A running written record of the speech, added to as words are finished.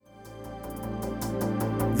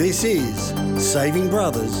This is Saving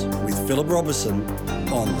Brothers with Philip Robertson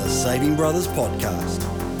on the Saving Brothers podcast.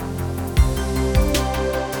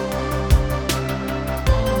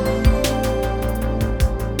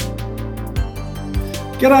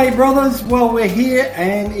 G'day brothers, well we're here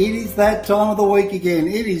and it is that time of the week again.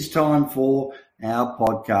 It is time for our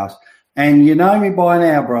podcast. And you know me by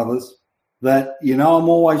now, brothers, that you know I'm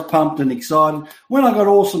always pumped and excited when I got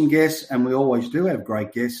awesome guests, and we always do have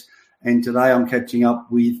great guests. And today I'm catching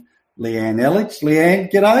up with Leanne Elich.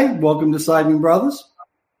 Leanne, g'day. Welcome to Saving Brothers.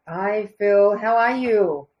 Hi, Phil. How are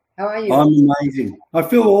you? I'm amazing. I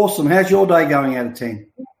feel awesome. How's your day going out of 10?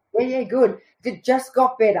 Yeah, good. It just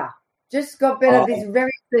got better. This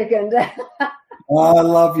very second. I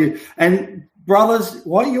love you. And brothers,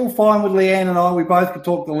 what you'll find with Leanne and I, we both could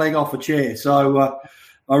talk the leg off a chair. So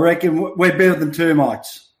I reckon we're better than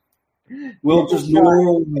termites. We'll just gnaw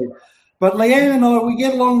away. But Leanne and I, we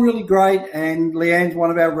get along really great, and Leanne's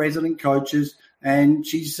one of our resident coaches, and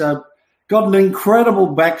she's got an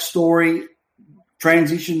incredible backstory,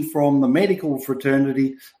 transition from the medical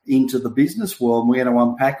fraternity into the business world, and we're going to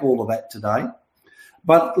unpack all of that today.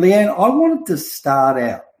 But Leanne, I wanted to start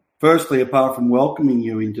out, firstly, apart from welcoming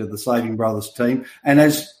you into the Saving Brothers team, and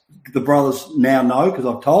as the brothers now know, because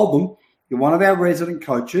I've told them, you're one of our resident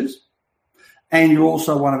coaches, and you're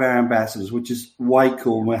also one of our ambassadors, which is way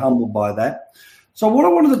cool, and we're humbled by that. So what I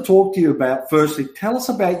wanted to talk to you about, firstly, tell us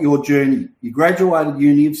about your journey. You graduated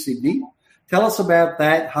Uni of Sydney. Tell us about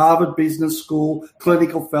that, Harvard Business School,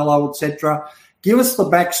 clinical fellow, etc. Give us the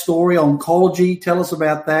backstory, oncology. Tell us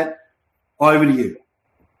about that. Over to you.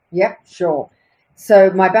 Yep, sure.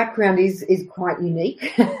 So my background is quite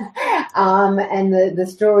unique, and the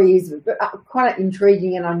story is quite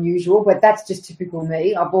intriguing and unusual, but that's just typical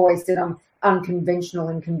me. I've always said I'm unconventional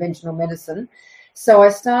in conventional medicine. So I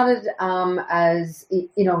started as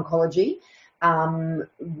in oncology a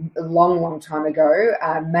long time ago,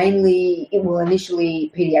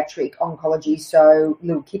 initially pediatric oncology, so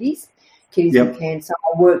little kiddies with cancer.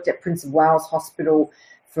 I worked at Prince of Wales Hospital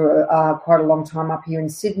for quite a long time up here in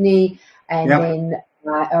Sydney, and then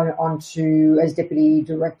on to as Deputy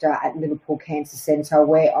Director at Liverpool Cancer Centre,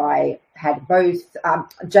 where I had both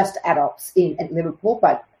just adults at Liverpool,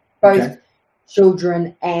 but both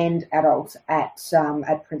children and adults at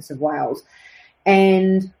Prince of Wales.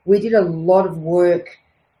 And we did a lot of work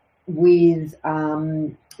with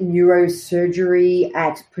neurosurgery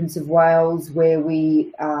at Prince of Wales, where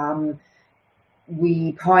we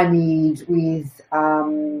pioneered with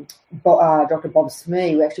Dr. Bob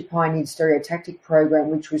Smee. We actually pioneered stereotactic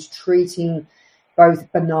program, which was treating both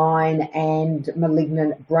benign and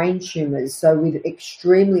malignant brain tumours. So with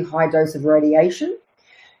extremely high dose of radiation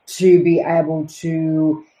to be able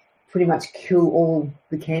to pretty much kill all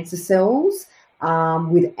the cancer cells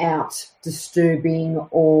without disturbing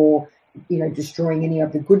or destroying any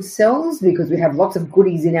of the good cells, because we have lots of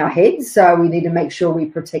goodies in our heads, so we need to make sure we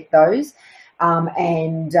protect those.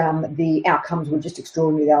 And the outcomes were just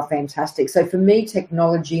extraordinary. They were fantastic. So for me,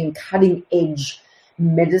 technology and cutting edge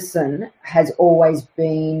medicine has always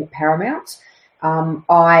been paramount.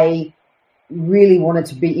 I really wanted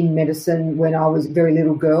to be in medicine when I was a very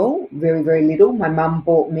little girl, very, very little. My mum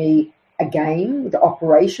bought me a game, the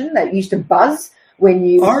Operation, that used to buzz when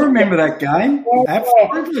you... I remember that game.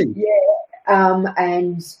 Absolutely. Yeah.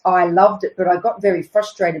 And I loved it, but I got very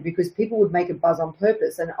frustrated because people would make it buzz on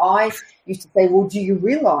purpose. And I used to say, well, do you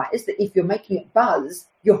realise that if you're making it buzz,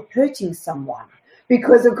 you're hurting someone?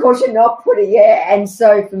 Because, of course, you're not putting it. And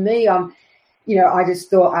so for me, I just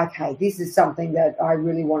thought, okay, this is something that I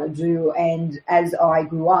really want to do. And as I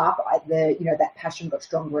grew up, that passion got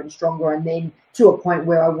stronger and stronger. And then to a point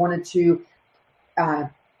where I wanted to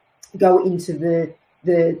go into the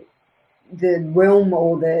realm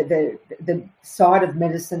or the side of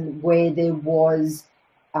medicine where there was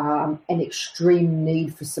an extreme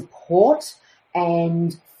need for support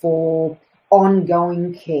and for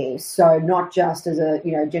ongoing care. So not just as a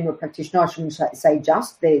general practitioner, I shouldn't say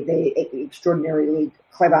just, they're extraordinarily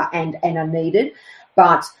clever and are needed,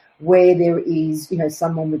 but where there is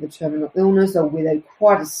someone with a terminal illness or with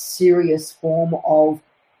quite a serious form of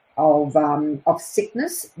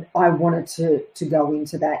sickness, I wanted to go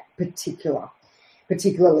into that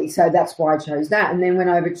particularly. So that's why I chose that. And then went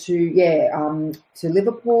over to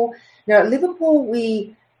Liverpool. Now at Liverpool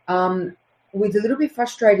we was a little bit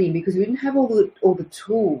frustrating because we didn't have all the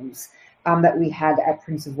tools that we had at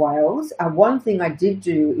Prince of Wales. One thing I did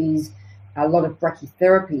do is a lot of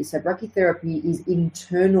brachytherapy. So brachytherapy is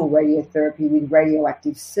internal radiotherapy with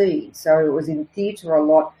radioactive seed. So it was in theatre a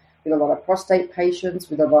lot, with a lot of prostate patients,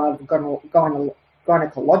 with a lot of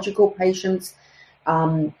gynecological patients.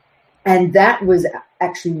 And that was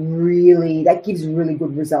actually that gives really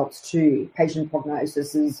good results too. Patient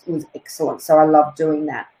prognosis was excellent. So I love doing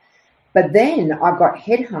that. But then I got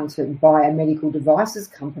headhunted by a medical devices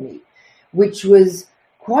company, which was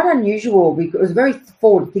quite unusual because it was very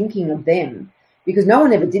forward thinking of them, because no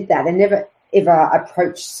one ever did that. They never ever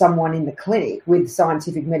approached someone in the clinic with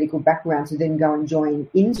scientific medical background to then go and join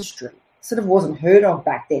industry. Sort of wasn't heard of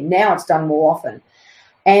back then. Now it's done more often.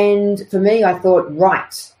 And for me, I thought,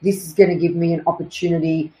 right, this is going to give me an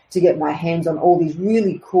opportunity to get my hands on all these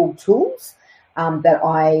really cool tools that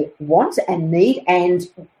I want and need. And,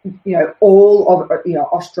 all of,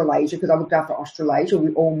 Australasia, because I looked after Australasia,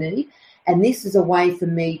 we all need. And this is a way for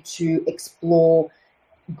me to explore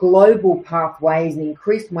global pathways and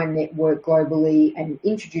increase my network globally and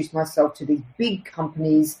introduce myself to these big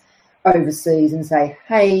companies overseas and say,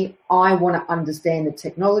 hey, I want to understand the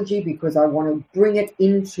technology because I want to bring it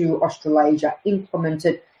into Australasia, implement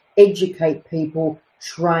it, educate people,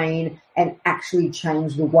 train, and actually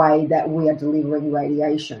change the way that we are delivering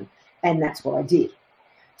radiation. And that's what I did.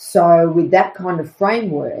 So with that kind of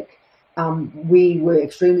framework, we were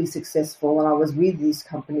extremely successful, and I was with this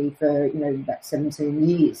company for about 17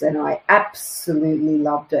 years, and I absolutely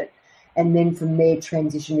loved it. And then from there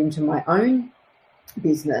transitioned into my own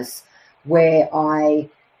business, where I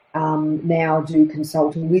now do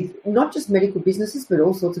consulting with not just medical businesses, but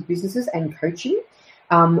all sorts of businesses and coaching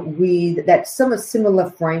with that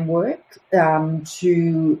similar framework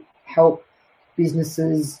to help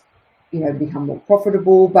businesses, become more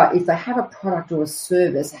profitable. But if they have a product or a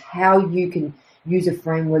service, how you can use a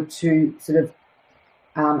framework to sort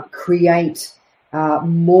of create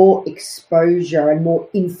more exposure and more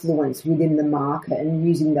influence within the market, and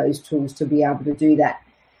using those tools to be able to do that.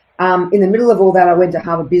 In the middle of all that, I went to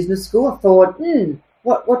Harvard Business School. I thought,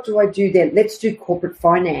 what do I do there? Let's do corporate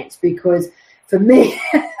finance, because for me,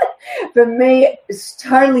 it's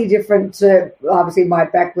totally different to obviously my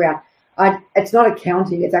background. It's not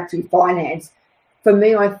accounting, it's actually finance. For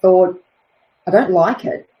me, I thought, I don't like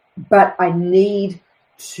it, but I need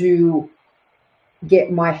to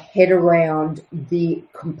get my head around the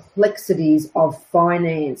complexities of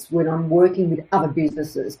finance when I'm working with other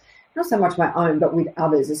businesses. Not so much my own, but with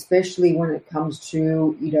others, especially when it comes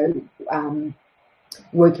to,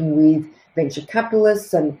 working with venture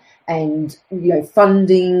capitalists and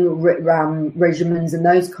funding regimens and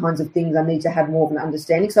those kinds of things. I need to have more of an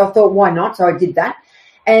understanding. So I thought, why not? So I did that.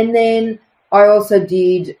 And then I also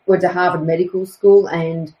went to Harvard Medical School,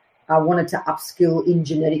 and I wanted to upskill in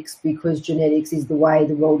genetics, because genetics is the way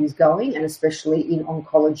the world is going, and especially in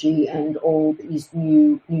oncology and all this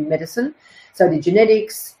new medicine. So I did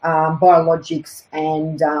genetics, biologics,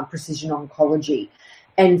 and precision oncology.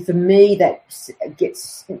 And for me, that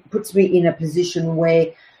puts me in a position where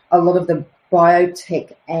a lot of the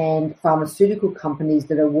biotech and pharmaceutical companies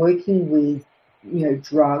that are working with,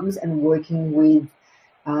 drugs and working with,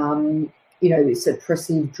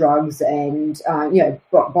 suppressive drugs and,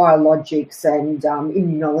 biologics and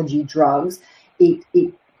immunology drugs, it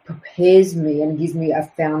prepares me and gives me a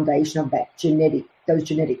foundation of those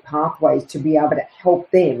genetic pathways to be able to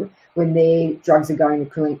help them when their drugs are going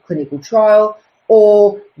to clinical trial,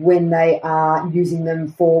 or when they are using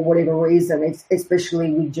them for whatever reason,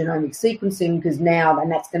 especially with genomic sequencing, because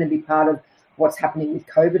and that's going to be part of what's happening with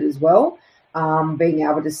COVID as well, being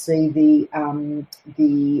able to see the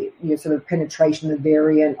sort of penetration of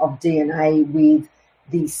variant of DNA with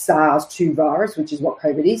the SARS-2 virus, which is what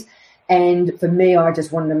COVID is. And for me, I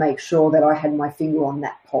just wanted to make sure that I had my finger on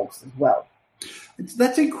that pulse as well.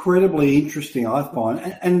 That's incredibly interesting, I find,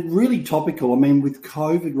 and really topical. I mean, with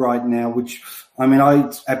COVID right now, which, I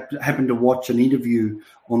happened to watch an interview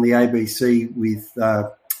on the ABC with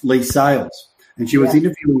Lee Sales, and she was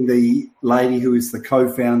interviewing the lady who is the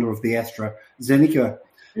co-founder of the AstraZeneca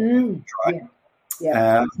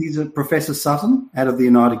drug. He's a Professor Sutton out of the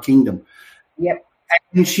United Kingdom. Yep.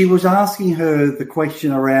 And she was asking her the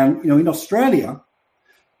question around, in Australia,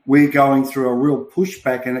 we're going through a real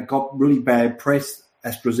pushback, and it got really bad press,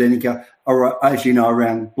 AstraZeneca, as you know,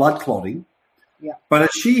 around blood clotting. Yeah. But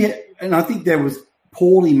and I think that was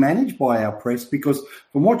poorly managed by our press, because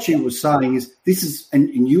from what she was saying is this is, and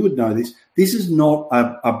you would know this is not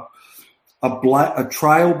a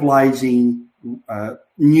trailblazing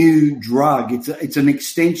new drug. It's an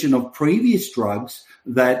extension of previous drugs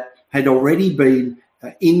that had already been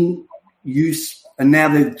in use, and now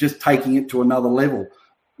they're just taking it to another level.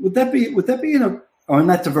 Would that be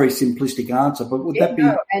that's a very simplistic answer, but would that be?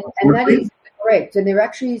 No, and that is correct. And there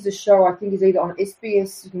actually is a show, I think is either on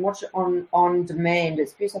SBS, you can watch it on demand.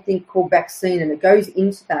 SBS, I think, called Vaccine, and it goes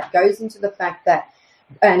into the fact that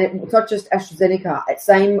and it's not just AstraZeneca. It's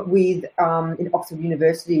same with in Oxford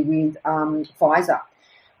University with Pfizer.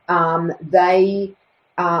 They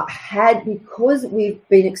had, because we've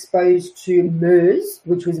been exposed to MERS,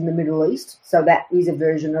 which was in the Middle East, so that is a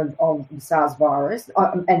version of the SARS virus.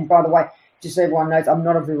 And by the way, just so everyone knows, I'm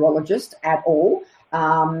not a virologist at all,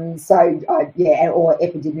 or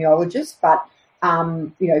epidemiologist, but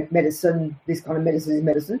medicine, this kind of medicine is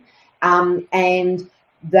medicine, and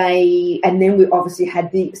then we obviously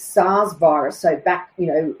had the SARS virus, so back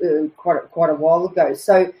quite a while ago.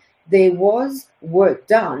 So there was work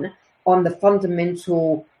done on the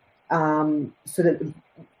fundamental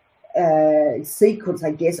sequence,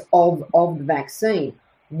 I guess, of the vaccine.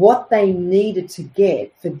 What they needed to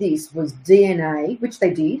get for this was DNA, which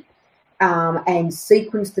they did, and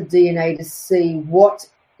sequence the DNA to see what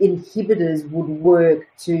inhibitors would work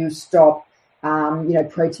to stop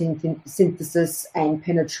protein synthesis and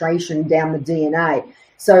penetration down the DNA.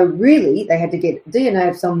 So really, they had to get DNA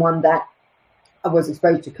of someone that was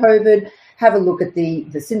exposed to COVID, have a look at the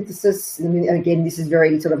synthesis, and again, this is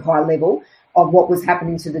very sort of high level, of what was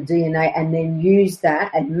happening to the DNA, and then use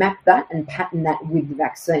that and map that and pattern that with the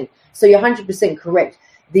vaccine. So you're 100% correct.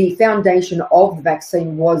 The foundation of the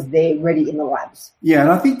vaccine was there ready in the labs. Yeah,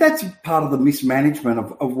 and I think that's part of the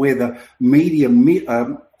mismanagement of where the media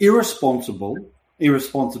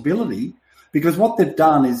irresponsibility, because what they've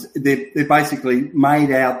done is they're basically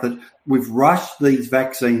made out that we've rushed these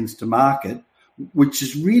vaccines to market, which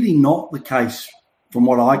is really not the case from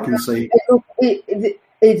what I can see.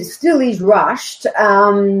 It still is rushed.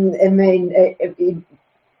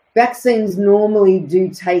 Vaccines normally do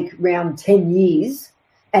take around 10 years.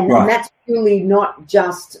 And that's really not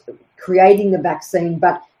just creating the vaccine,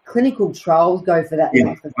 but clinical trials go for that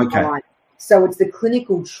length of time. So it's the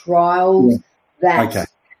clinical trials that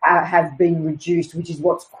have been reduced, which is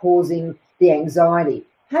what's causing the anxiety.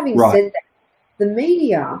 Having said that, the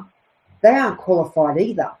media, they aren't qualified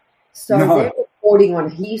either. So they're reporting on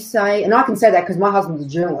hearsay, and I can say that because my husband's a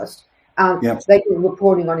journalist. They're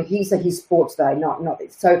reporting on hearsay, his sports day, not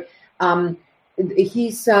this. So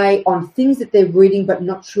hearsay on things that they're reading but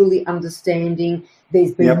not truly understanding.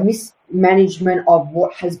 There's been mismanagement of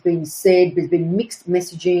what has been said. There's been mixed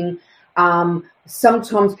messaging.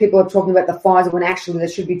 Sometimes people are talking about the Pfizer when actually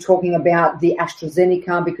they should be talking about the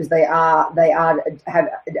AstraZeneca because they have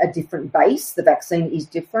a different base. The vaccine is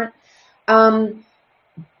different. And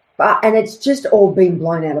it's just all been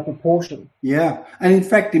blown out of proportion. Yeah. And in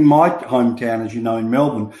fact, in my hometown, as you know, in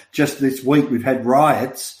Melbourne, just this week we've had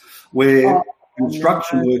riots where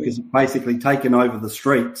construction workers have basically taken over the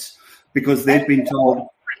streets because they've been told.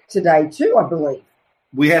 Today too, I believe.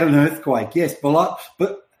 We had an earthquake, yes. But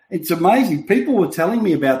it's amazing. People were telling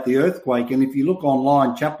me about the earthquake, and if you look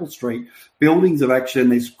online, Chapel Street, buildings have actually,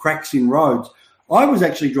 and there's cracks in roads. I was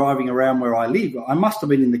actually driving around where I live. I must have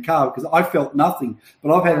been in the car because I felt nothing.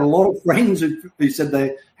 But I've had a lot of friends who said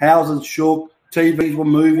their houses shook, TVs were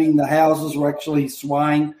moving, the houses were actually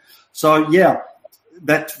swaying. So, yeah,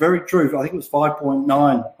 that's very true. I think it was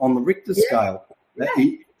 5.9 on the Richter scale. At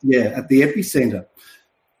the epicenter.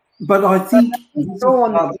 But I think saw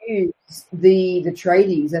on the news the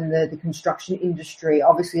tradies and the construction industry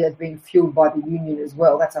obviously has been fueled by the union as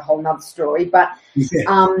well. That's a whole nother story. But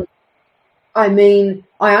I mean,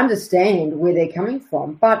 I understand where they're coming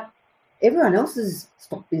from, but everyone else has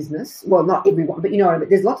stopped business. Well, not everyone, but you know what I mean.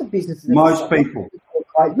 There's lots of businesses. Most people,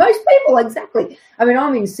 exactly. I mean,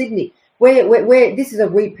 I'm in Sydney, where this is a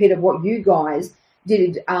repeat of what you guys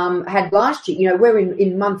did had last year. You know, we're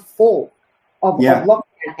in month 4 of lockdown,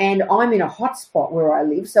 and I'm in a hot spot where I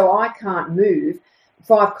live, so I can't move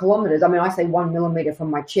 5 kilometres. I mean, I say 1 millimetre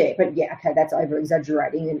from my chair, but that's over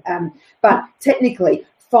exaggerating. And but technically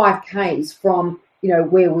 5 Ks from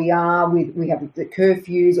where we are. We have the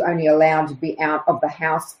curfews, only allowed to be out of the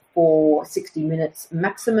house for 60 minutes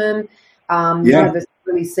maximum. None of us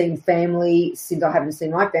really seen family since I haven't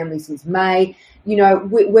seen my family since May.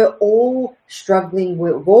 We're all struggling.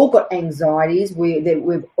 We've all got anxieties.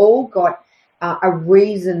 We've all got a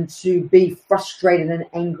reason to be frustrated and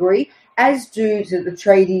angry, as do the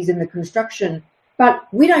tradies and the construction. But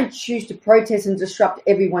we don't choose to protest and disrupt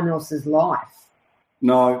everyone else's life.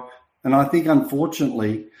 No, and I think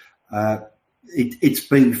unfortunately it's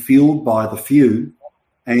been fueled by the few,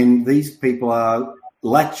 and these people are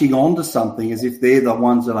latching onto something as if they're the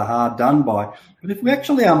ones that are hard done by. But if we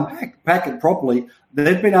actually unpack it properly,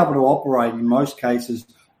 they've been able to operate in most cases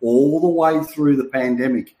all the way through the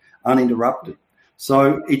pandemic uninterrupted.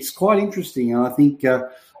 So it's quite interesting, and I think,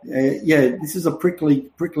 this is a prickly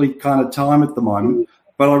kind of time at the moment.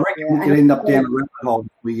 But I reckon we could end up down a rabbit hole if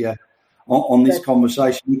we on this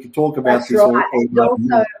conversation. We could talk about this right. And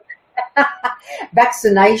also,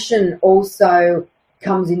 vaccination also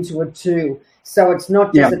comes into it too. So it's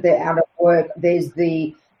not just that they're out of work. There's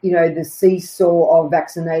the seesaw of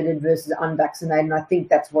vaccinated versus unvaccinated, and I think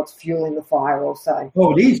that's what's fueling the fire also.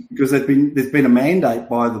 Well, it is, because there's been a mandate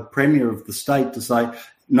by the Premier of the state to say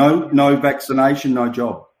no vaccination, no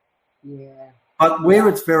job. Yeah. But where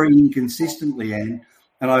it's very inconsistent, Leanne,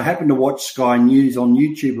 and I happened to watch Sky News on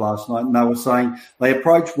YouTube last night, and they were saying they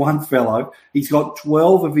approached one fellow. He's got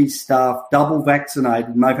 12 of his staff double vaccinated,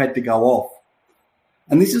 and they've had to go off.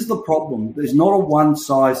 And this is the problem. There's not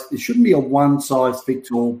there shouldn't be a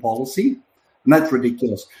one-size-fits-all policy, and that's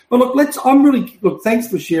ridiculous. But look, thanks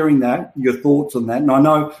for sharing that, your thoughts on that. And I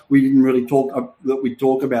know we didn't really talk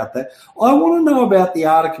about that. I want to know about the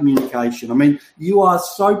art of communication. I mean, you are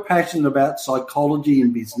so passionate about psychology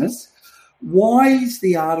in business. Why is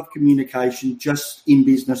the art of communication just in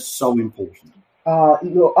business so important?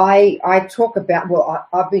 I talk about,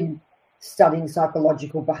 I've been studying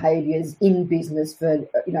psychological behaviours in business for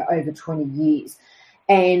over 20 years,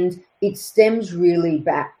 and it stems really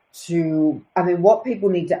back to, what people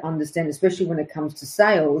need to understand, especially when it comes to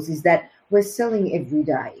sales, is that we're selling every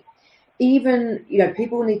day. Even,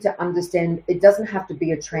 people need to understand it doesn't have to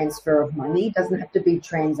be a transfer of money, it doesn't have to be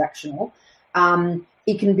transactional.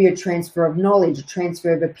 It can be a transfer of knowledge, a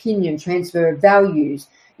transfer of opinion, transfer of values.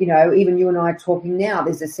 Even you and I are talking now,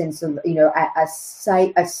 there's a sense of,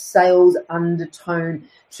 a sales undertone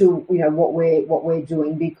to, what we're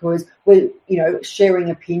doing, because we're, sharing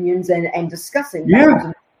opinions and discussing.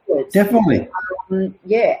 Yeah, definitely.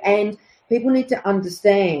 And people need to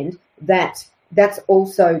understand that that's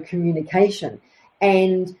also communication.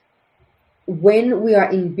 And when we are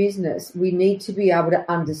in business, we need to be able to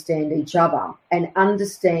understand each other and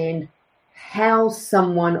understand how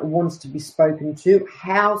someone wants to be spoken to,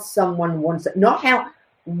 how someone wants it, not how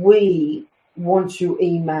we want to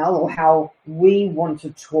email or how we want to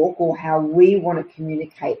talk or how we want to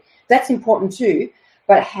communicate. That's important too,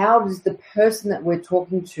 but how does the person that we're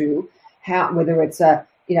talking to, whether it's a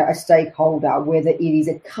stakeholder, whether it is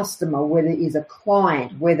a customer, whether it is a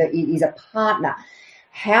client, whether it is a partner,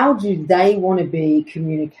 how do they want to be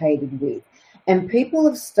communicated with? And people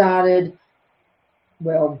have started,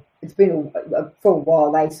 it's been for a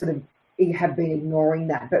while, they sort of have been ignoring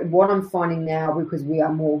that. But what I'm finding now, because we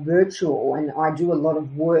are more virtual, and I do a lot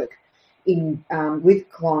of work with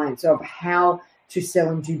clients of how to sell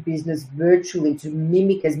and do business virtually, to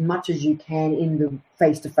mimic as much as you can in the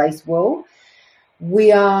face-to-face world,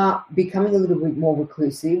 we are becoming a little bit more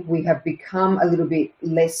reclusive. We have become a little bit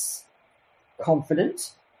less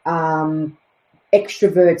confident.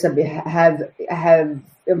 Extroverts have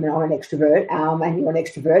I'm an extrovert, and you're an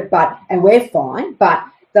extrovert, and we're fine. But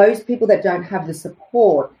those people that don't have the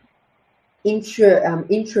support,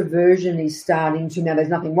 introversion is starting to. Now, there's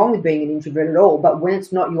nothing wrong with being an introvert at all, but when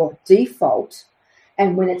it's not your default,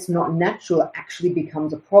 and when it's not natural, it actually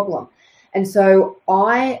becomes a problem. And so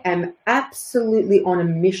I am absolutely on a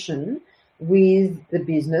mission with the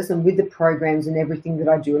business and with the programs and everything that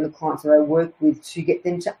I do and the clients that I work with, to get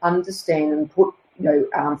them to understand and put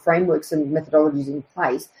frameworks and methodologies in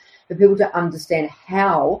place for people to understand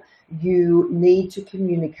how you need to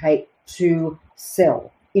communicate to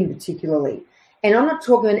sell in particularly. And I'm not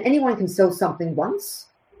talking, anyone can sell something once,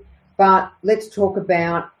 but let's talk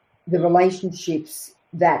about the relationships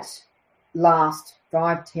that last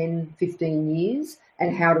 5, 10, 15 years,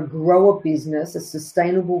 and how to grow a business, a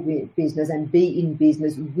sustainable business, and be in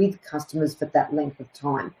business with customers for that length of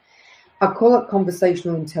time. I call it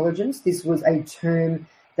conversational intelligence. This was a term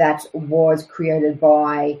that was created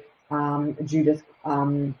by Judith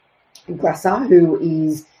Glasser, who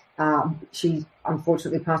is, she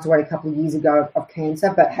unfortunately passed away a couple of years ago of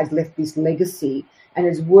cancer, but has left this legacy and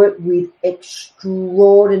has worked with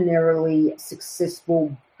extraordinarily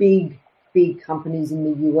successful big companies in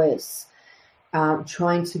the US,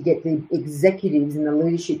 trying to get the executives and the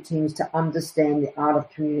leadership teams to understand the art of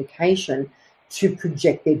communication to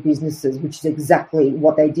project their businesses, which is exactly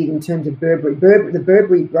what they did in terms of Burberry. The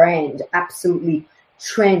Burberry brand absolutely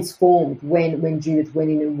transformed when Judith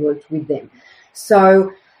went in and worked with them.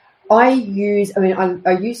 So I use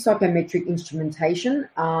psychometric instrumentation.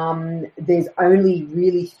 There's only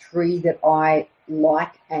really 3 that I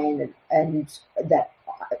like, and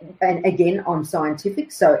again, I'm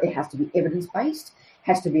scientific, so it has to be evidence-based,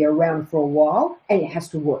 has to be around for a while, and it has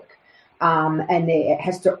to work. And it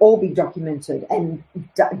has to all be documented and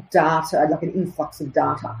data, like an influx of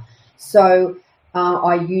data. So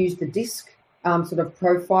I use the DISC sort of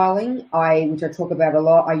profiling, which I talk about a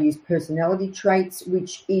lot. I use personality traits,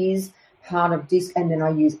 which is part of DISC, and then I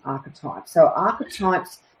use archetypes. So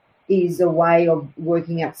archetypes is a way of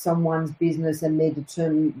working out someone's business and their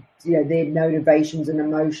their motivations and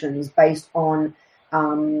emotions based on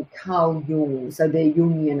Carl Jung. So they're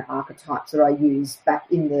Jungian archetypes that I used back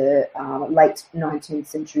in the late 19th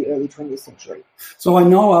century, early 20th century. So I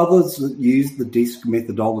know others that use the DISC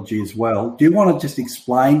methodology as well. Do you want to just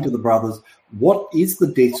explain to the brothers what is the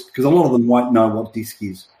DISC? Because a lot of them won't know what DISC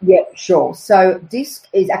is. Yeah, sure. So DISC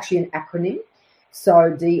is actually an acronym.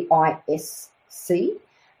 So DISC.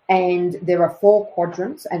 And there are 4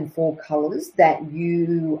 quadrants and 4 colors that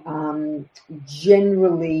you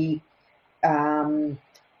generally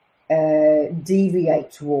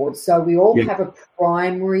deviate towards. So we all have a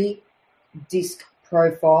primary DISC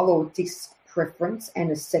profile or DISC preference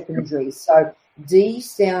and a secondary. So D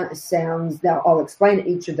sounds, now I'll explain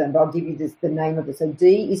each of them, but I'll give you the name of it. So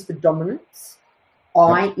D is for dominance,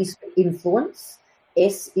 I is for influence,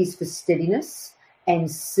 S is for steadiness, and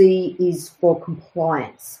C is for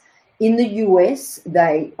compliance. In the US,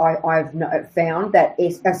 I've found that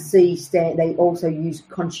C they also use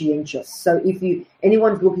conscientious. So if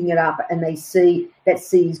anyone's looking it up and they see that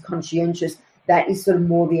C is conscientious, that is sort of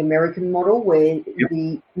more the American model, where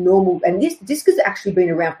the normal, and this DISC has actually been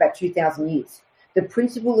around for about 2,000 years. The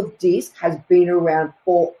principle of DISC has been around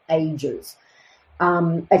for ages.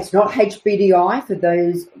 It's not HBDI for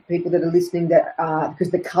those people that are listening, that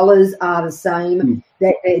because the colours are the same.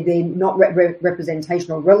 They're not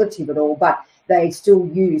representational relative at all, but they still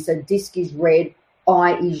use. So DISC is red,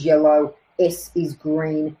 I is yellow, S is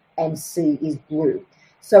green, and C is blue.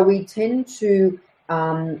 So we tend to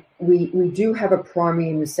we do have a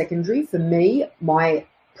primary and a secondary. For me, my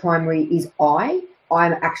primary is I.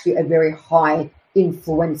 I'm actually a very high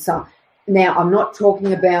influencer. Now, I'm not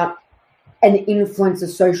talking about an influencer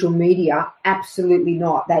social media, absolutely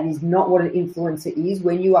not. That is not what an influencer is.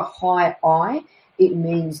 When you are high I, it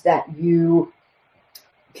means that you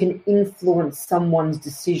can influence someone's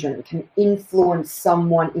decision, can influence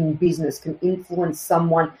someone in business, can influence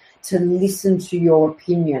someone to listen to your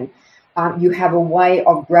opinion. You have a way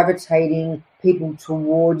of gravitating people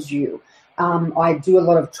towards you. I do a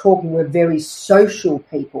lot of talking. We're very social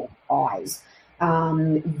people, I's.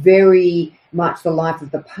 Very much the life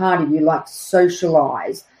of the party. We like to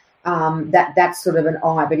socialize. That's sort of an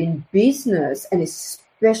I. But in business, and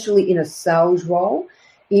especially in a sales role,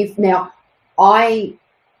 so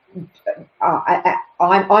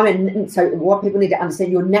what people need to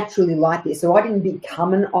understand, you're naturally like this. So I didn't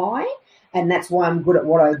become an I, and that's why I'm good at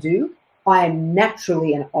what I do. I am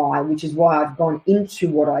naturally an I, which is why I've gone into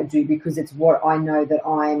what I do, because it's what I know that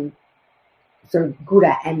I'm sort of good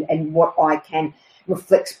at, and what I can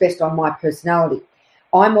reflects best on my personality.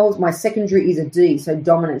 My secondary is a D, so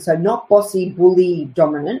dominant. So not bossy, bully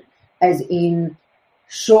dominant, as in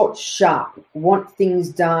short, sharp, want things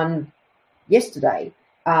done yesterday.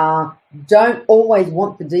 Don't always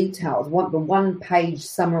want the details, want the one-page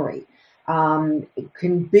summary. It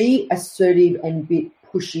can be assertive and a bit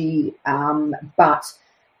pushy, but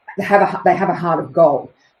they have a heart of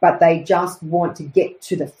gold. But they just want to get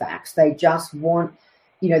to the facts. They just want,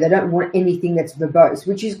 they don't want anything that's verbose,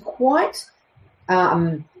 which is quite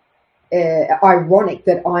ironic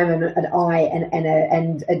that I'm an I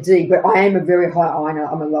and a D, but I am a very high I and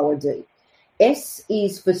I'm a lower D. S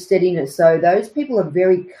is for steadiness. So those people are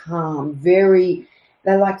very calm, they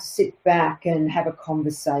like to sit back and have a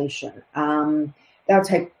conversation. They'll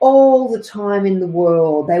take all the time in the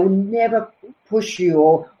world. They will never push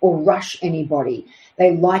you or rush anybody.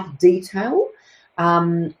 They like detail.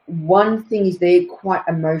 One thing is they're quite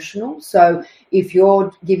emotional. So if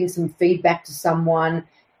you're giving some feedback to someone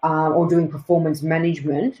or doing performance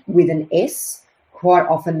management with an S, quite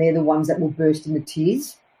often they're the ones that will burst into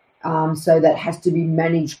tears. So that has to be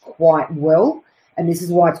managed quite well. And this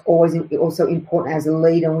is why it's always also important as a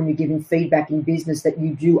leader when you're giving feedback in business that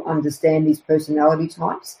you do understand these personality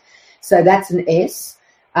types. So that's an S.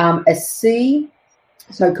 A C,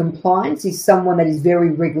 so compliance, is someone that is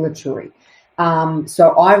very regulatory.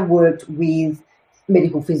 So I worked with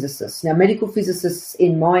medical physicists. Now, medical physicists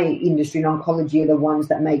in my industry in oncology are the ones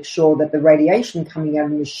that make sure that the radiation coming out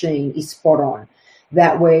of the machine is spot on,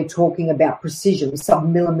 that we're talking about precision,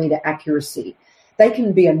 sub-millimeter accuracy. They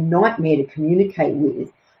can be a nightmare to communicate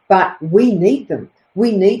with, but we need them.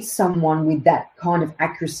 We need someone with that kind of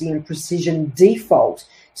accuracy and precision default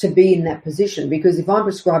to be in that position, because if I'm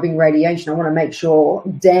prescribing radiation, I want to make sure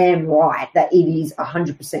damn right that it is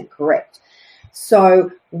 100% correct.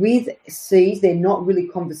 So with C's, they're not really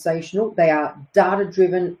conversational. They are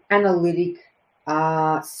data-driven, analytic,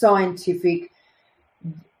 scientific.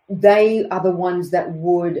 They are the ones that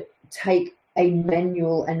would take a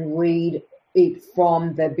manual and read it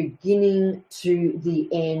from the beginning to the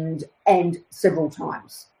end and several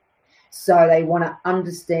times. So they want to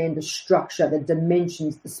understand the structure, the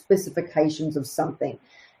dimensions, the specifications of something.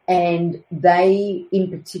 And they, in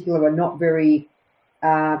particular, are not very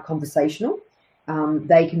conversational.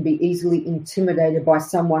 They can be easily intimidated by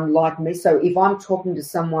someone like me. So if I'm talking to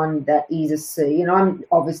someone that is a C, and I'm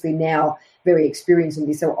obviously now very experienced in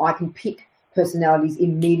this, so I can pick personalities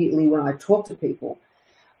immediately when I talk to people.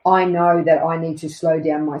 I know that I need to slow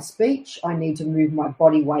down my speech. I need to move my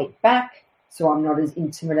body weight back so I'm not as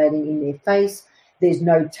intimidating in their face. There's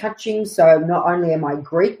no touching. So not only am I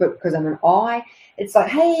Greek, but because I'm an I, it's like,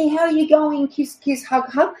 hey, how are you going? Kiss, kiss, hug,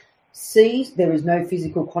 hug. C's, there is no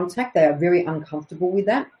physical contact. They are very uncomfortable with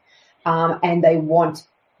that. And they want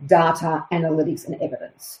data, analytics, and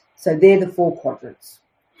evidence. So they're the 4 quadrants.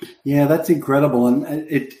 Yeah, that's incredible.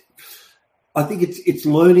 And I think it's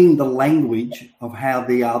learning the language of how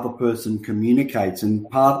the other person communicates, and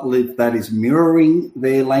partly that is mirroring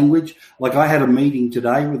their language. Like I had a meeting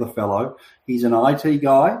today with a fellow. He's an IT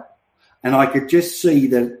guy, and I could just see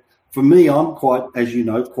that for me, I'm quite, as you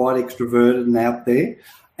know, quite extroverted and out there,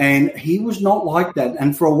 and he was not like that.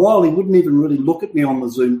 And for a while, he wouldn't even really look at me on the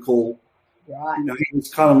Zoom call. Right. You know, he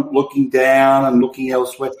was kind of looking down and looking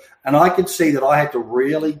elsewhere, and I could see that I had to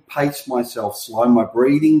really pace myself, slow my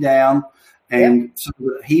breathing down, and so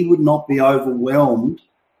that he would not be overwhelmed.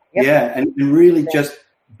 Yep. Yeah, and really just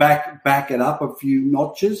back it up a few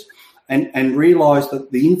notches and realise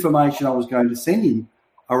that the information I was going to send him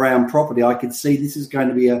around property, I could see this is going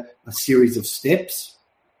to be a series of steps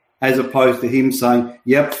as opposed to him saying,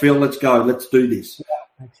 yep, Phil, let's go, let's do this.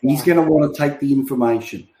 Yeah, he's going to want to take the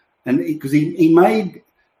information. And because he made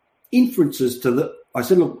inferences to the, I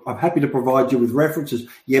said, look, I'm happy to provide you with references.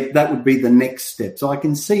 Yep, that would be the next step. So I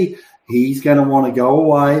can see he's going to want to go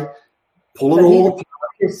away, pull it all apart.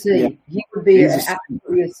 Yeah. He would be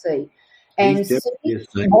absolutely a C. And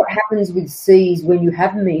what happens with C's when you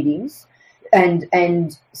have meetings,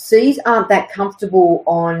 and C's aren't that comfortable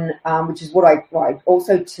on, which is what I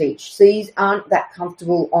also teach. C's aren't that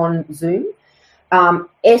comfortable on Zoom.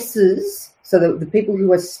 S's, so the people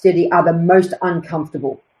who are steady, are the most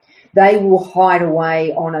uncomfortable. They will hide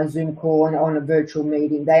away on a Zoom call and on a virtual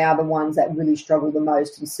meeting. They are the ones that really struggle the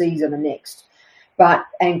most, and C's are the next.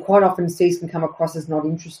 And quite often C's can come across as not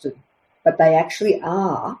interested, but they actually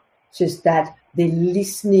are, just that they're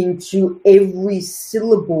listening to every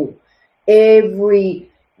syllable, every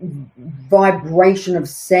vibration of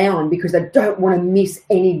sound, because they don't want to miss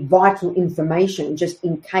any vital information just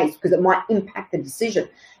in case, because it might impact the decision,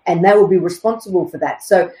 and they will be responsible for that.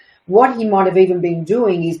 So what he might have even been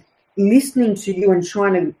doing is listening to you and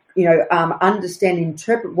trying to, understand and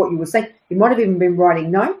interpret what you were saying. He might have even been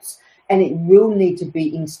writing notes, and it will need to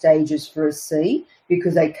be in stages for a C,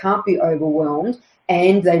 because they can't be overwhelmed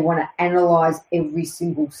and they want to analyze every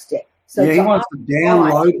single step. So he wants to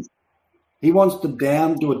download. He wants to do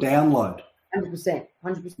a download. 100%.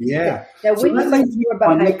 Yeah. Now, when you think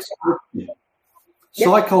about next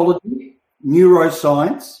psychology,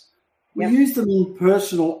 neuroscience, we use them in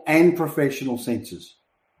personal and professional senses.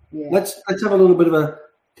 Yeah. Let's have a little bit of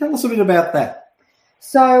tell us a bit about that.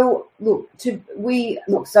 So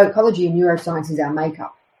psychology and neuroscience is our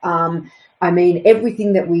makeup.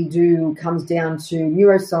 Everything that we do comes down to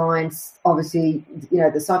neuroscience, obviously, the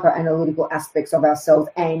psychoanalytical aspects of ourselves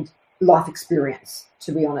and life experience,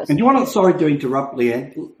 to be honest. And do you want to, sorry to interrupt,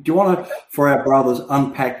 Leanne, do you want to, for our brothers,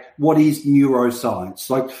 unpack what is neuroscience?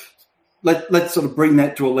 Like, let's sort of bring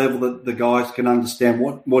that to a level that the guys can understand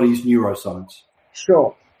what is neuroscience.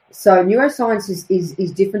 Sure. So neuroscience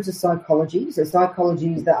is different to psychology. So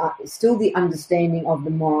psychology is still the understanding of the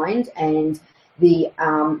mind and the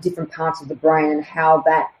different parts of the brain and how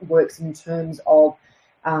that works in terms of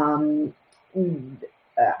our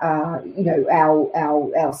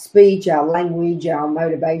speech, our language, our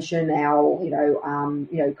motivation, our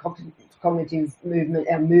cognitive movement,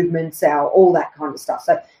 our movements, all that kind of stuff.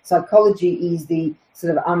 So psychology is the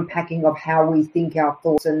sort of unpacking of how we think, our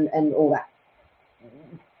thoughts, and all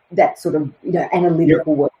that sort of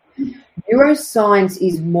analytical work. Neuroscience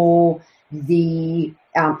is more the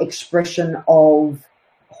expression of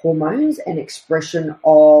hormones and expression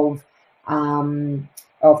of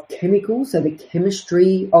chemicals, so the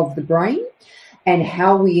chemistry of the brain and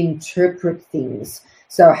how we interpret things.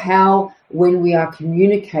 So how, when we are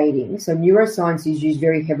communicating, so neuroscience is used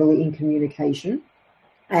very heavily in communication,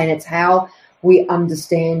 and it's how we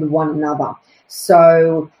understand one another.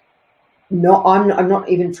 So I'm not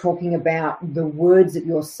even talking about the words that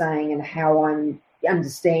you're saying and how I'm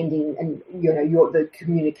understanding and the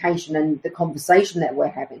communication and the conversation that we're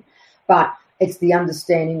having, but it's the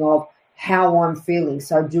understanding of how I'm feeling.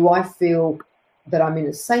 So do I feel that I'm in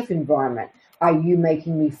a safe environment? Are you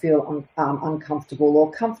making me feel uncomfortable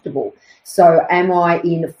or comfortable? So am I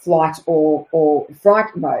in flight or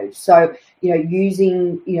fright mode? So,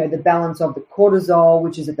 using, the balance of the cortisol,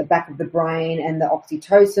 which is at the back of the brain, and the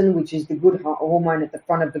oxytocin, which is the good hormone at the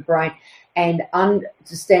front of the brain, and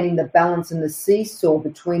understanding the balance and the seesaw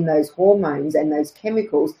between those hormones and those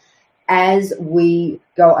chemicals as we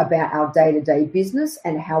go about our day-to-day business,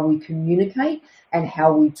 and how we communicate and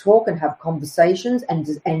how we talk and have conversations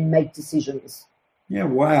and make decisions. Yeah,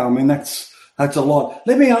 wow. I mean, that's a lot.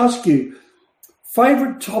 Let me ask you,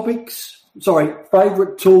 favorite tools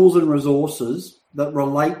and resources that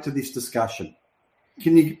relate to this discussion.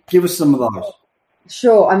 Can you give us some of those?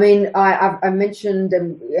 Sure. I mean, I mentioned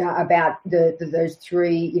about those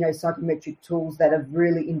three, psychometric tools that are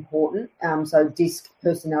really important. So DISC,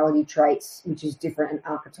 personality traits, which is different, and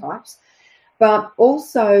archetypes. But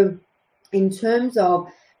also in terms of,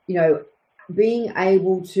 being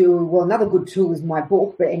able to, well, another good tool is my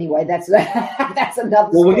book. But anyway, that's another.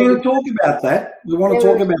 Well, we're going to talk about that. We want to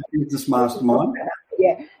talk about Business Mastermind.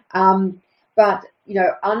 Yeah. But,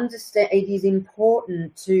 understand, it is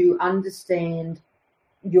important to understand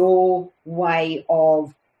your way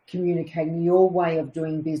of communicating, your way of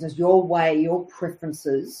doing business, your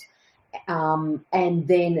preferences, and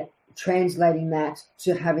then translating that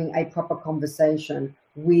to having a proper conversation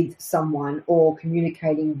with someone or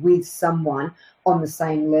communicating with someone on the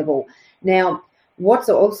same level. Now, what's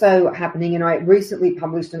also happening, and I recently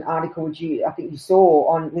published an article which I think you saw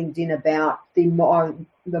on LinkedIn about the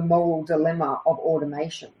moral dilemma of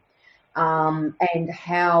automation, and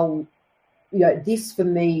how this for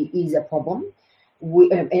me is a problem.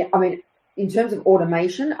 In terms of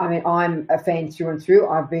automation, I'm a fan through and through.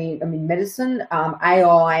 I'm in medicine,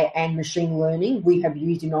 AI and machine learning we have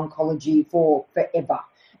used in oncology for forever.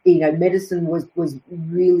 Medicine was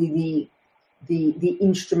really the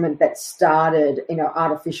instrument that started,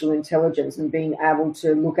 artificial intelligence and being able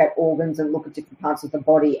to look at organs and look at different parts of the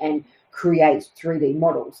body and create 3D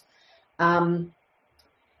models.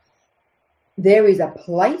 There is a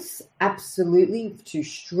place, absolutely, to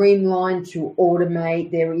streamline, to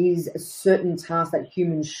automate. There is a certain task that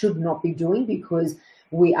humans should not be doing, because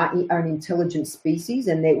we are an intelligent species,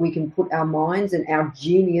 and that we can put our minds and our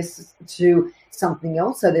genius to something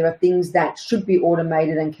else. So there are things that should be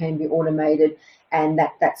automated and can be automated, and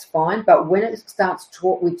that's fine. But when it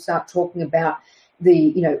we start talking about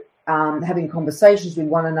having conversations with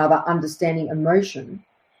one another, understanding emotion,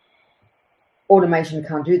 automation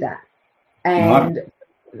can't do that. And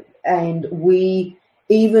we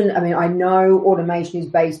even, I know automation is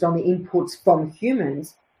based on the inputs from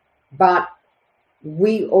humans, but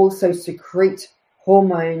we also secrete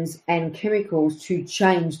hormones and chemicals to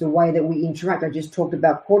change the way that we interact. I just talked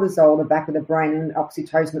about cortisol at the back of the brain and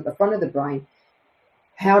oxytocin at the front of the brain.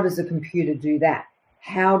 How does a computer do that?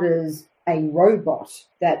 How does a robot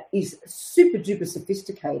that is super duper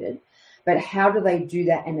sophisticated, but how do they do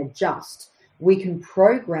that and adjust? We can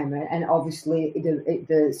program it, and obviously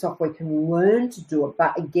the software can learn to do it.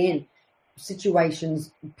 But again,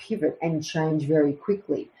 situations pivot and change very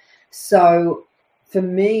quickly. So for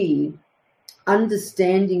me,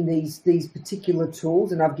 understanding these particular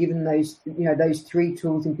tools, and I've given those three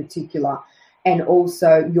tools in particular, and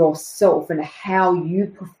also yourself and how you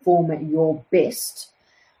perform at your best,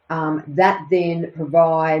 that then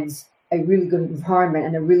provides a really good environment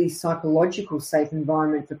and a really psychological safe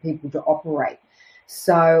environment for people to operate.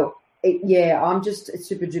 So I'm just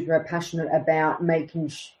super duper passionate about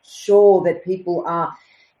making sure that people are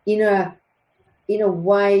in an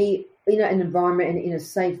environment and in a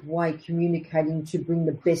safe way communicating to bring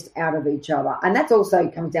the best out of each other. And that also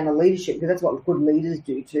comes down to leadership, because that's what good leaders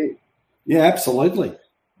do too. Yeah, absolutely.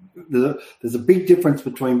 There's a big difference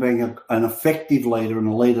between being an effective leader and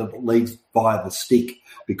a leader that leads by the stick,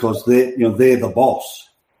 because they're the boss.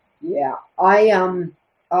 Yeah,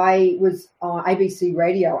 I was on ABC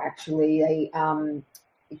Radio actually. They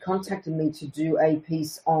contacted me to do a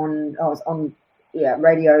piece on. I was on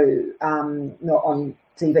radio, not on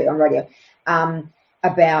TV, on radio,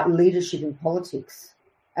 about leadership in politics.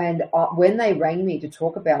 And when they rang me to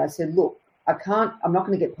talk about it, I said, look, I'm not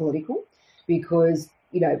going to get political, because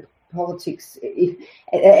politics,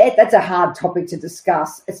 that's a hard topic to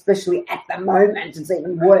discuss, especially at the moment. It's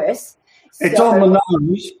even worse. It's on the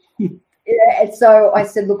nose. Yeah, and so I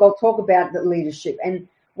said, look, I'll talk about the leadership. And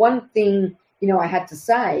one thing, I had to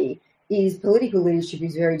say is political leadership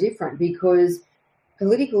is very different, because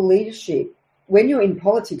political leadership, when you're in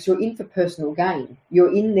politics, you're in for personal gain.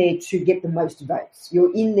 You're in there to get the most votes.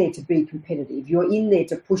 You're in there to be competitive. You're in there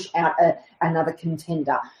to push out another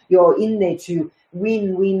contender. You're in there to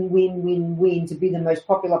win, to be the most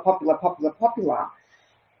popular.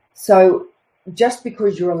 So just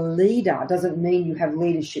because you're a leader doesn't mean you have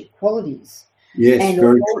leadership qualities. Yes, and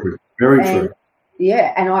very true. Very true.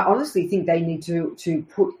 Yeah, and I honestly think they need to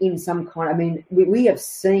put in some kind. I mean, we have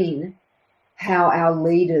seen how our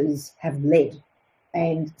leaders have led,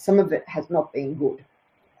 and some of it has not been good,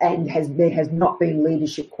 and there has not been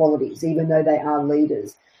leadership qualities, even though they are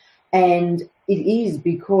leaders. And it is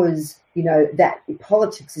because, that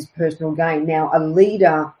politics is personal gain. Now, a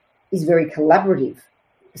leader is very collaborative.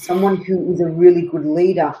 Someone who is a really good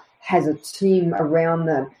leader has a team around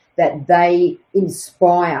them that they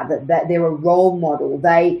inspire, that they're a role model.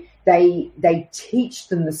 They teach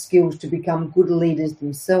them the skills to become good leaders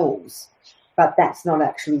themselves. But that's not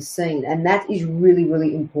actually seen. And that is really,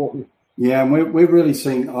 really important. Yeah, and we've really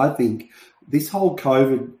seen, I think, this whole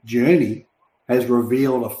COVID journey has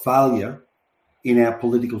revealed a failure in our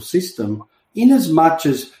political system, in as much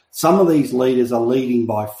as some of these leaders are leading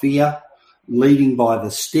by fear, leading by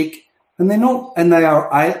the stick, and they're not, and they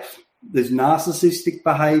are, there's narcissistic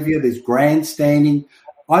behaviour, there's grandstanding.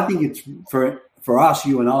 I think it's, for us,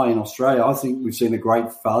 you and I in Australia, I think we've seen a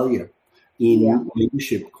great failure in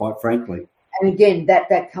leadership, quite frankly. And again,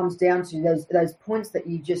 that comes down to those points that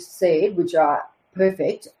you just said, which are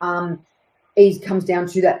perfect. Comes down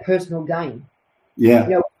to that personal gain. Yeah.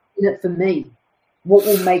 In it for me, what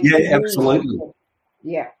will make? Yeah, absolutely.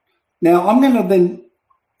 Yeah. Now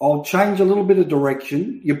I'll change a little bit of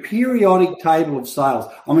direction. Your periodic table of sales.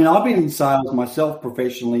 I mean, I've been in sales myself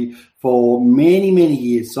professionally for many, many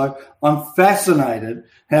years, so I'm fascinated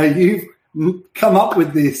how you've come up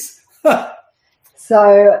with this.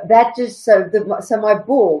 So my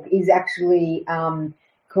book is actually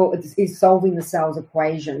called Solving the Sales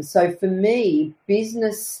Equation. So for me,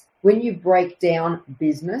 business, when you break down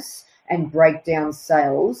business and break down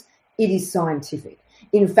sales, it is scientific.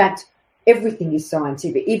 In fact, everything is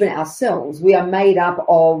scientific. Even ourselves, we are made up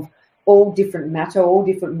of all different matter, all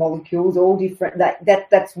different molecules, all different.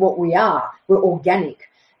 That's what we are. We're organic,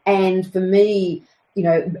 and for me,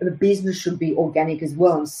 business should be organic as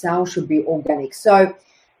well, and sales should be organic. So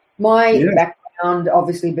my background,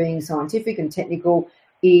 obviously being scientific and technical,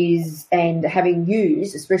 and having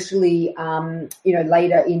used, especially,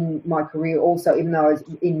 later in my career also, even though I was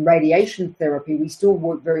in radiation therapy, we still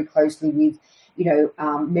work very closely with,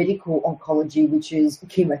 medical oncology, which is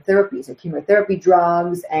chemotherapy. So chemotherapy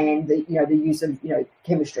drugs and the use of,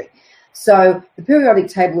 chemistry. So the periodic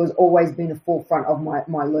table has always been the forefront of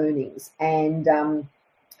my learnings, and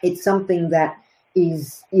it's something that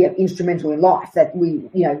is instrumental in life. That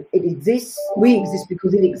it exists. We exist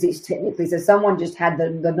because it exists technically. So someone just had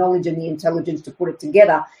the knowledge and the intelligence to put it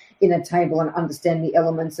together in a table and understand the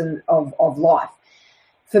elements of life.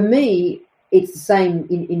 For me, it's the same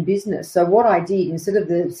in business. So what I did, instead of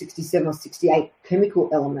the 67 or 68 chemical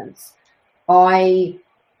elements,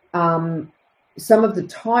 some of the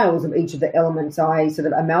tiles of each of the elements I sort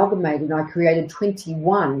of amalgamated, and I created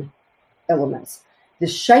 21 elements. The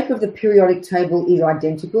shape of the periodic table is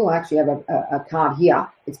identical. I actually have a card here.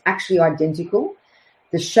 It's actually identical.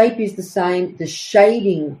 The shape is the same. The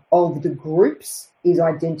shading of the groups is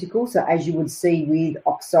identical. So as you would see with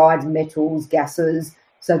oxides, metals, gases,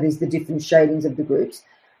 so there's the different shadings of the groups.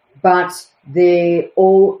 But they're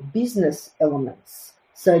all business elements.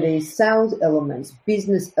 So there's sales elements,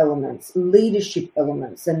 business elements, leadership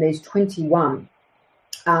elements, and there's 21.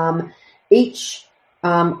 Each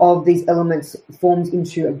of these elements forms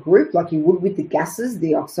into a group like you would with the gases,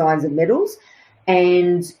 the oxides and metals,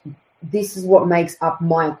 and this is what makes up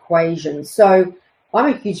my equation. So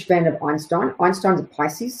I'm a huge fan of Einstein. Einstein's a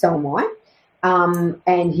Pisces, so am I,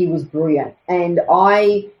 and he was brilliant. And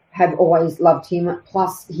I have always loved him,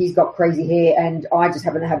 plus he's got crazy hair, and I just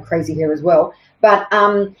happen to have crazy hair as well. But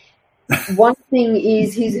one thing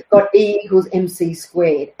is he's got E equals MC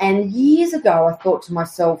squared. And years ago, I thought to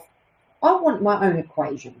myself, I want my own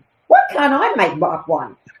equation. Why can't I make up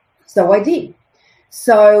one? So I did.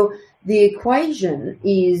 So the equation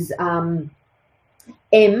is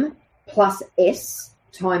M plus S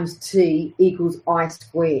times T equals I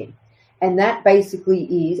squared. And that basically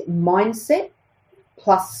is mindset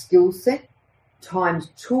plus skill set times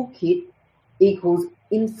toolkit equals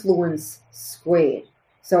influence squared.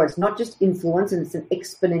 So it's not just influence, and it's an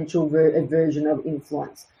exponential version of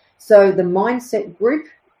influence. So the mindset group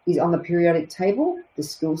is on the periodic table, the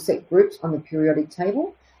skill set group's on the periodic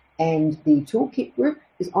table, and the toolkit group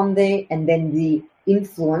is on there, and then the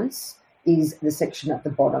influence is the section at the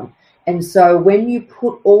bottom. And so when you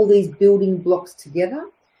put all these building blocks together,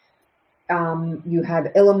 you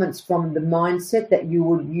have elements from the mindset that you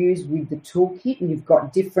would use with the toolkit, and you've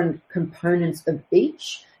got different components of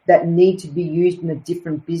each that need to be used in a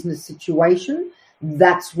different business situation.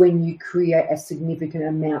 That's when you create a significant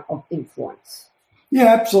amount of influence. Yeah,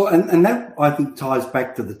 absolutely. And that, I think, ties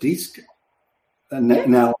back to the DISC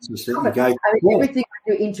analysis that you gave. Everything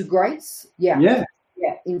I do integrates. Yeah,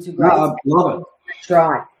 integrates. No, I love it. That's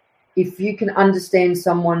right. If you can understand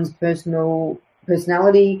someone's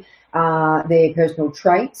personality, their personal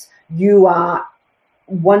traits, you are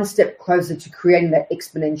one step closer to creating that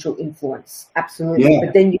exponential influence. Absolutely. Yeah.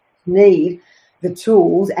 But then you need the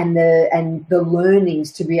tools and the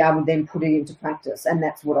learnings to be able to then put it into practice. And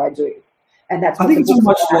that's what I do. And that's what I think it's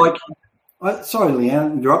almost like, sorry,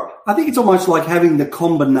 Leanne, interrupt. I think it's almost like having the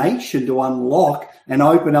combination to unlock and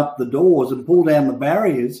open up the doors and pull down the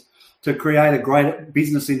barriers to create a great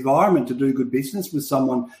business environment to do good business with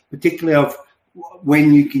someone, particularly of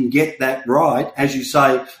when you can get that right. As you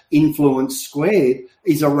say, influence squared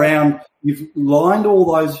is around, you've lined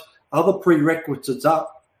all those other prerequisites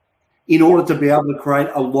up in order to be able to create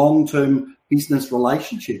a long-term business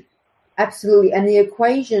relationship. Absolutely. And the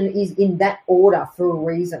equation is in that order for a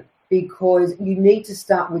reason, because you need to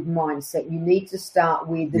start with mindset. You need to start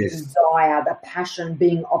with the desire, the passion,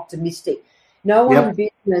 being optimistic. No one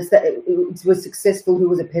in business that was successful who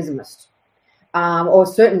was a pessimist, or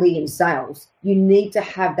certainly in sales. You need to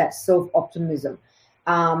have that self-optimism,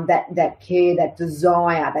 that care, that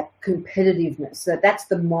desire, that competitiveness. So that's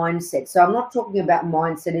the mindset. So I'm not talking about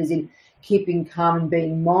mindset as in keeping calm and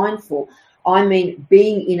being mindful. I mean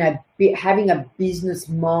being having a business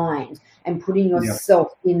mind and putting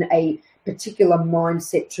yourself in a particular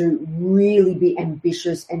mindset to really be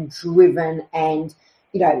ambitious and driven and,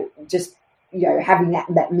 having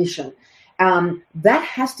that mission. That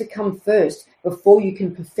has to come first before you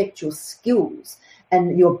can perfect your skills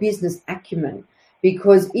and your business acumen.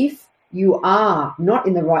 Because if you are not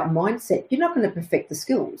in the right mindset, you're not going to perfect the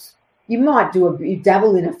skills. You might you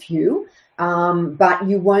dabble in a few, but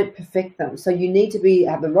you won't perfect them. So you need to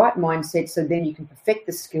have the right mindset, so then you can perfect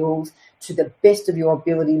the skills to the best of your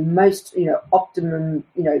ability, most optimum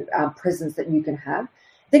presence that you can have.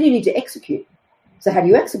 Then you need to execute. So how do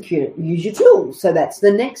you execute it? Use your tools. So that's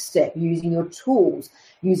the next step, using your tools,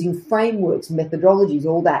 using frameworks, methodologies,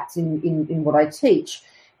 all that's in what I teach.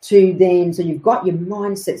 So you've got your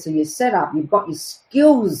mindset, so you're set up, you've got your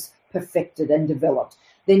skills perfected and developed.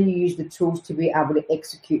 Then you use the tools to be able to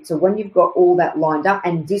execute. So when you've got all that lined up,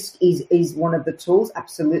 and DISC is one of the tools,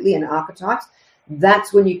 absolutely, and archetypes,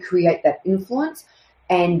 that's when you create that influence.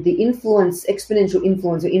 And the influence, exponential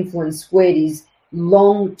influence or influence squared, is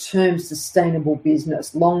long-term sustainable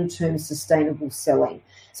business, long-term sustainable selling.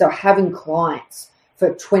 So having clients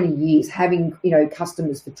for 20 years, having,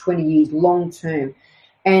 customers for 20 years, long-term.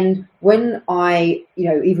 And when I,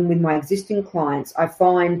 even with my existing clients, I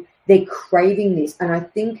find they're craving this. And I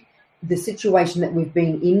think the situation that we've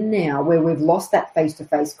been in now, where we've lost that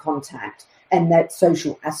face-to-face contact and that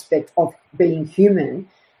social aspect of being human,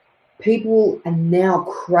 people are now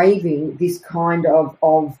craving this kind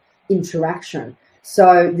of interaction.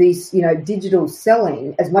 So these, digital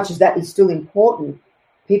selling, as much as that is still important,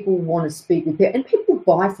 people want to speak with people, and people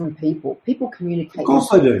buy from people. People communicate. Of course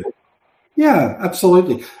they do. Yeah,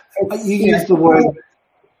 absolutely. You use the word.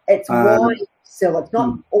 It's why you sell. It's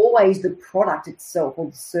not always the product itself or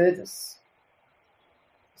the service.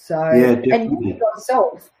 So, and you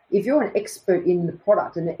yourself, if you're an expert in the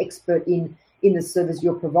product and an expert in the service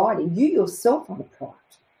you're providing, you yourself are the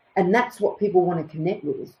product, and that's what people want to connect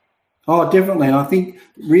with. Oh, definitely. And I think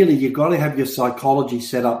really you've got to have your psychology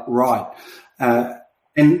set up right.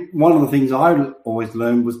 And one of the things I always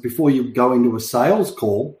learned was, before you go into a sales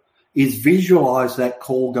call, is visualize that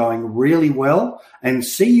call going really well and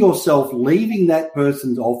see yourself leaving that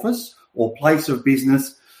person's office or place of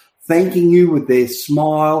business thanking you with their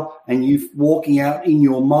smile, and you walking out in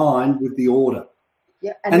your mind with the order.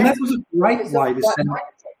 Yeah, and that was a great way to set up.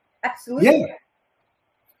 Absolutely. Yeah,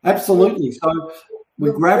 absolutely. So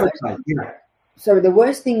we gravitate. Yeah. So the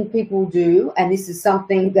worst thing people do, and this is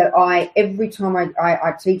something that every time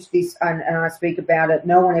I teach this and I speak about it,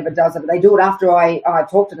 no one ever does it, but they do it after I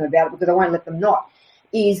talk to them about it, because I won't let them not,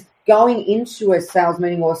 is going into a sales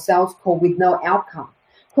meeting or a sales call with no outcome.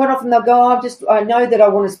 Quite often they'll go, I know that I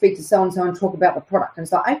want to speak to so-and-so and talk about the product. And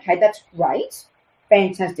it's like, okay, that's great.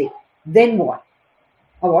 Fantastic. Then what?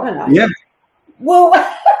 Oh, I don't know. Yeah. Well,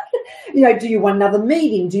 do you want another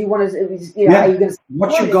meeting? Do you want to, are you going to...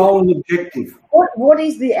 What's your goal and objective? What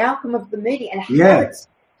is the outcome of the meeting, and how it's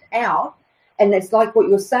out, and it's like what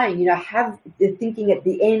you're saying, have the thinking at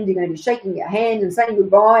the end, you're going to be shaking your hand and saying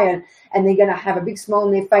goodbye, and they're going to have a big smile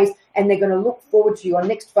on their face, and they're going to look forward to your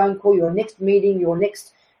next phone call, your next meeting, your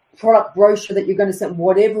next product brochure that you're going to send,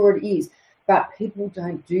 whatever it is. But people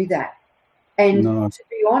don't do that. And to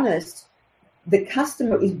be honest, the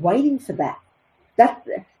customer is waiting for that. That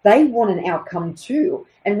they want an outcome too.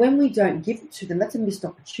 And when we don't give it to them, that's a missed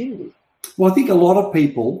opportunity. Well, I think a lot of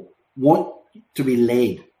people want to be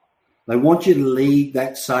led. They want you to lead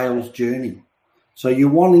that sales journey. So you're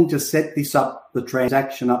wanting to set the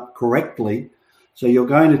transaction up correctly. So you're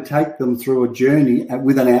going to take them through a journey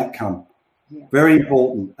with an outcome. Yeah. Very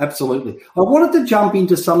important. Absolutely. I wanted to jump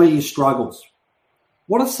into some of your struggles.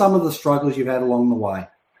 What are some of the struggles you've had along the way?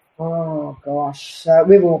 Oh, gosh. So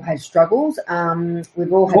we've all had struggles.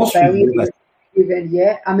 We've all had failures.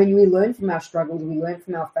 Yeah. I mean, we learn from our struggles. We learn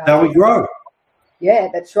from our failures. How we grow. Yeah,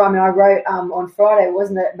 that's right. I mean, I wrote on Friday,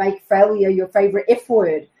 wasn't it, make failure your favourite F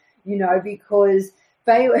word, because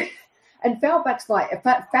failure and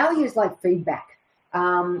failure is like feedback.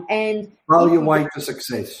 And roll your way to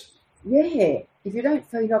success. Yeah. If you don't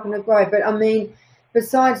fail, you're not going to grow. But I mean,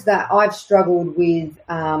 besides that, I've struggled with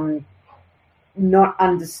not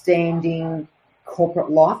understanding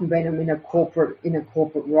corporate life and being in a corporate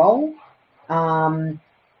role.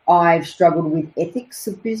 I've struggled with ethics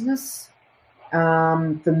of business.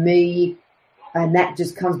 For me, and that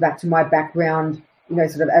just comes back to my background,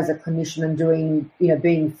 sort of as a clinician and doing,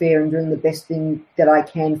 being fair and doing the best thing that I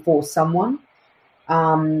can for someone.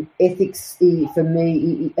 Ethics for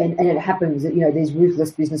me, and it happens that, there's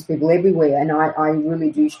ruthless business people everywhere, and I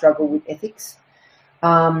really do struggle with ethics.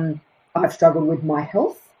 I've struggled with my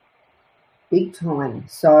health big time.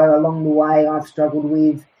 So along the way, I've struggled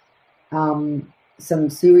with some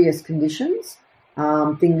serious conditions.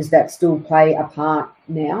 Things that still play a part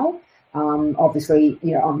now. Obviously,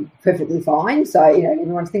 I'm perfectly fine. So,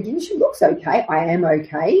 everyone's thinking she looks okay. I am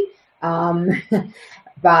okay.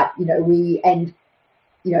 But,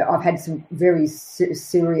 I've had some very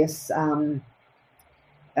serious,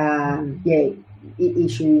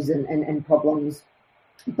 issues and problems.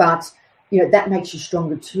 But, that makes you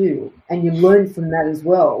stronger too. And you learn from that as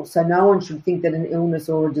well. So no one should think that an illness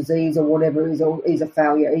or a disease or whatever is a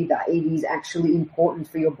failure either. It is actually important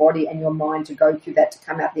for your body and your mind to go through that, to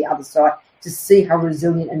come out the other side, to see how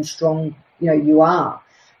resilient and strong, you are.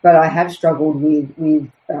 But I have struggled with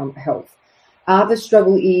health. The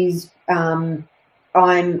struggle is and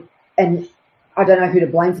I don't know who to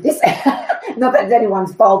blame for this. Not that it's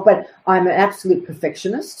anyone's fault, but I'm an absolute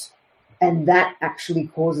perfectionist. And that actually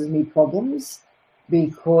causes me problems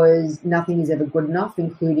because nothing is ever good enough,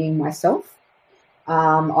 including myself.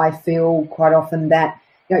 I feel quite often that,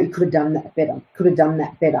 you could have done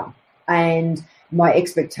that better. And my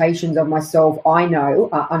expectations of myself, I know,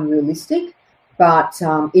 are unrealistic, but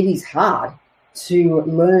it is hard to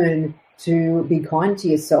learn to be kind to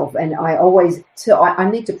yourself. And I always I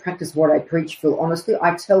need to practice what I preach, Phil. Honestly,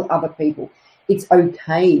 I tell other people, it's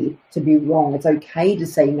okay to be wrong. It's okay to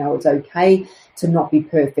say no. It's okay to not be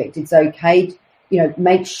perfect. It's okay to,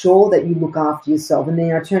 make sure that you look after yourself. And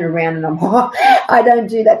then I turn around and I don't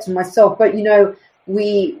do that to myself. But,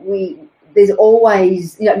 there's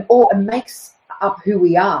always, it makes up who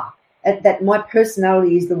we are. That my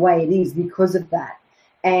personality is the way it is because of that.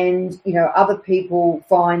 And, other people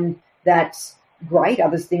find that great.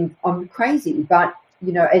 Others think I'm crazy. But,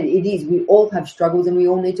 it is. We all have struggles and we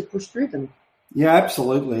all need to push through them. Yeah,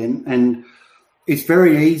 absolutely. And it's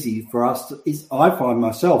very easy for us I find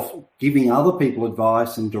myself giving other people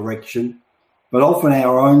advice and direction, but often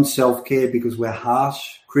our own self-care, because we're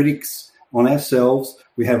harsh critics on ourselves.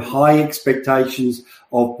 We have high expectations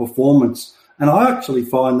of performance. And I actually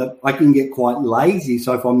find that I can get quite lazy.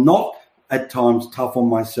 So if I'm not at times tough on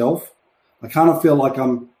myself, I kind of feel like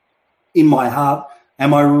I'm in my heart,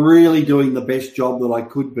 am I really doing the best job that I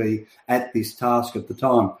could be at this task at the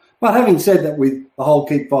time? But having said that, with the whole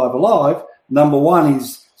Keep 5 Alive, number one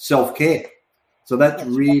is self-care. So that's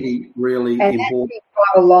really, really and important. Keep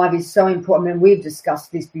 5 Alive is so important. I mean, we've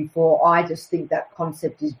discussed this before. I just think that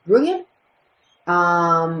concept is brilliant.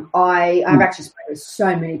 I've actually spoken to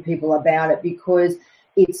so many people about it because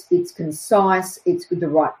it's concise, it's with the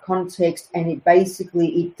right context, and it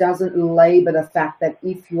doesn't labor the fact that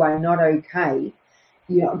if you are not okay,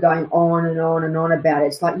 going on and on and on about it.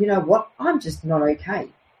 It's like, what? I'm just not okay.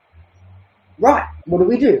 Right. What do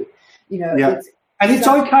we do? Yeah. It's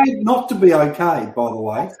okay not to be okay, by the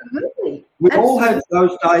way. Absolutely. We all have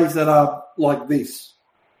those days that are like this.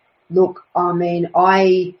 Look, I mean,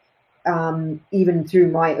 even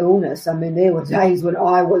through my illness, I mean, there were days when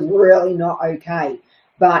I was really not okay.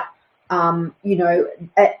 But,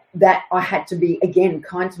 that I had to be, again,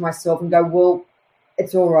 kind to myself and go, well,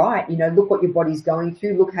 it's all right. Look what your body's going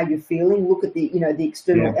through. Look how you're feeling. Look at the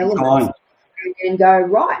external elements and go,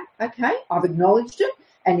 right, okay, I've acknowledged it.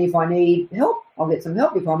 And if I need help, I'll get some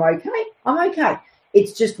help. If I'm okay, I'm okay.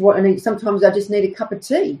 It's just what I need. Sometimes I just need a cup of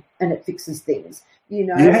tea and it fixes things,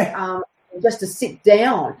 just to sit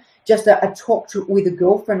down, just a talk with a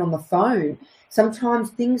girlfriend on the phone.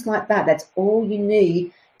 Sometimes things like that, that's all you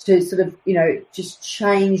need to sort of, just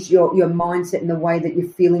change your mindset and the way that you're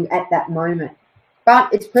feeling at that moment.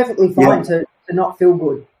 But it's perfectly fine to not feel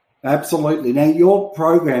good. Absolutely. Now, your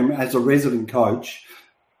program as a resident coach,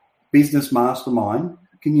 Business Mastermind,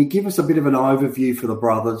 can you give us a bit of an overview for the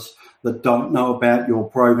brothers that don't know about your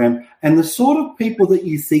program and the sort of people that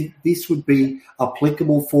you think this would be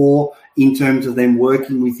applicable for in terms of them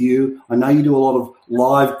working with you? I know you do a lot of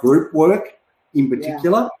live group work in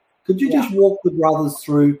particular. Yeah. Could you just walk the brothers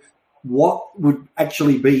through what would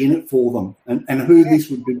actually be in it for them and who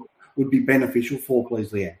this would be beneficial for,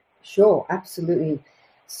 please, Leanne? Sure, absolutely.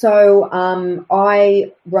 So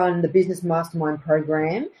I run the Business Mastermind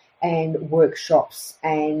program and workshops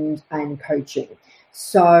and coaching.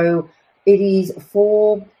 So it is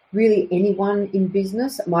for really anyone in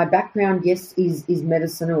business. My background, yes, is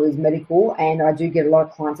medicine or is medical, and I do get a lot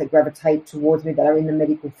of clients that gravitate towards me that are in the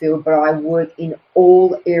medical field, but I work in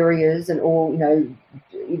all areas and all,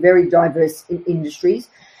 very diverse industries.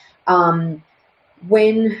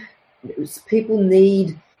 When people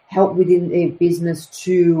need help within their business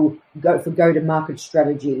to go-to-market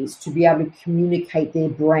strategies, to be able to communicate their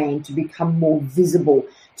brand, to become more visible,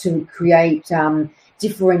 to create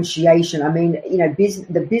differentiation. I mean,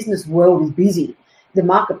 the business world is busy. The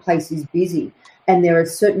marketplace is busy. And there are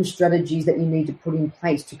certain strategies that you need to put in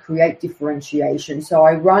place to create differentiation. So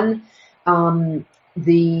I run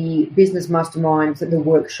the Business Masterminds, the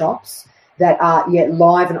workshops, that are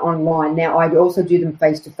live and online. Now I also do them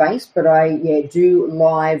face to face, but I do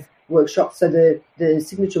live workshops. So the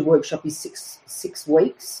signature workshop is six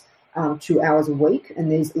weeks, 2 hours a week,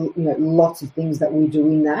 and there's lots of things that we do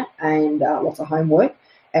in that, and lots of homework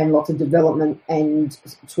and lots of development and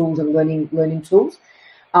tools and learning tools.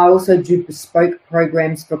 I also do bespoke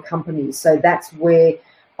programs for companies. So that's where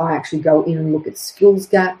I actually go in and look at skills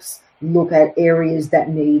gaps, look at areas that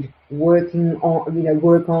need work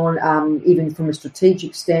on, even from a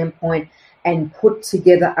strategic standpoint, and put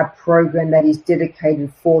together a program that is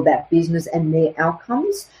dedicated for that business and their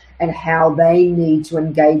outcomes and how they need to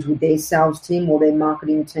engage with their sales team or their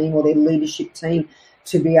marketing team or their leadership team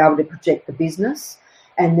to be able to project the business.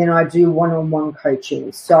 And then I do one-on-one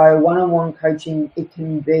coaching. So one-on-one coaching, it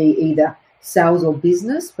can be either sales or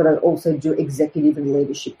business, but I also do executive and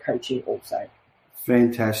leadership coaching also.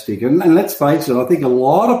 Fantastic. And let's face it, I think a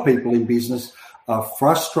lot of people in business are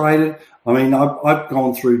frustrated. I mean, I've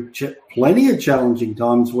gone through plenty of challenging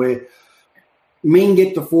times where men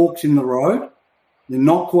get the forks in the road. They're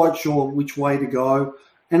not quite sure which way to go.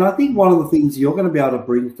 And I think one of the things you're going to be able to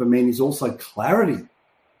bring for men is also clarity.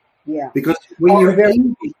 Yeah. Because when you're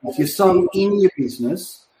in business, you're so in your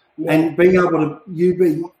business, and being able to, you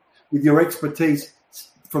be with your expertise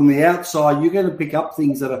from the outside, you're going to pick up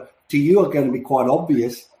things that are, to you, are going to be quite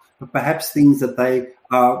obvious, but perhaps things that they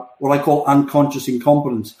are what I call unconscious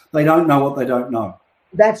incompetence. They don't know what they don't know.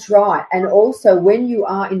 That's right. And also when you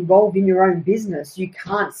are involved in your own business, you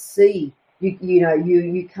can't see,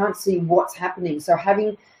 you can't see what's happening. So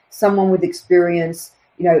having someone with experience,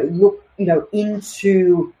 look,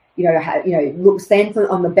 into, stand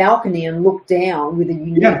on the balcony and look down with a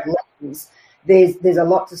unique lens. There's a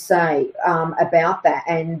lot to say about that.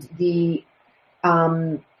 And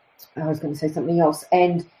I was going to say something else.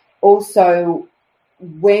 And also,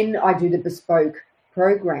 when I do the bespoke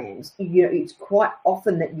programs, it's quite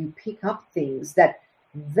often that you pick up things that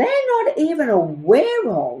they're not even aware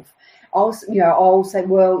of. I'll say,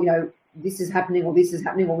 well, this is happening, or this is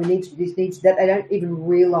happening, or we need to this needs that. They don't even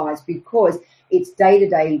realize, because it's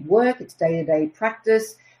day-to-day work, it's day-to-day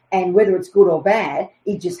practice, and whether it's good or bad,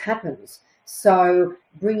 it just happens. So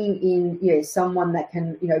bringing in someone that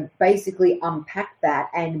can basically unpack that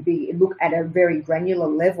and look at a very granular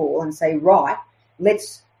level and say, right,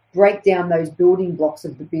 let's break down those building blocks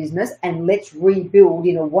of the business and let's rebuild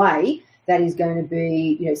in a way that is going to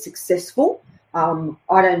be successful. I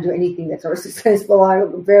don't do anything that's not successful.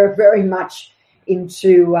 I'm very, very much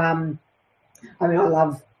into I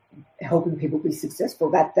love helping people be successful.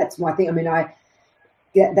 That's my thing. I mean,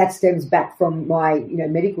 that stems back from my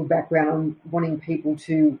medical background. I'm wanting people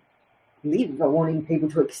to live. I'm wanting people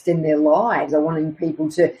to extend their lives. I'm wanting people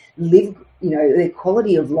to live, their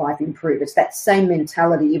quality of life improve. It's that same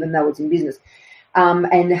mentality, even though it's in business.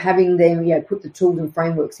 and having them, put the tools and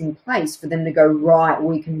frameworks in place for them to go, right,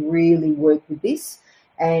 we can really work with this,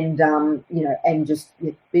 and and just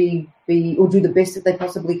be or do the best that they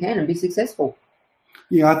possibly can and be successful.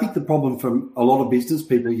 Yeah, I think the problem for a lot of business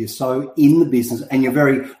people, you're so in the business and you're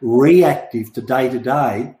very reactive to day,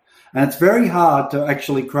 and it's very hard to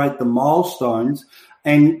actually create the milestones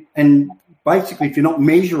and basically, if you're not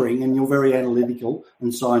measuring and you're very analytical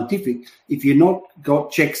and scientific, if you're not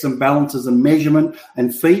got checks and balances and measurement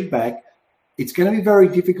and feedback, it's going to be very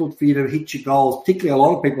difficult for you to hit your goals, particularly a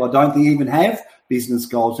lot of people I don't think even have business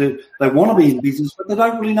goals. They want to be in business, but they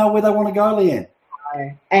don't really know where they want to go, Leanne.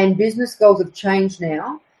 And business goals have changed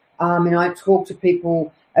now. And I talk to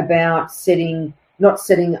people about not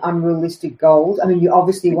setting unrealistic goals. I mean, you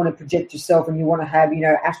obviously want to project yourself and you want to have,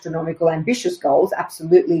 astronomical, ambitious goals,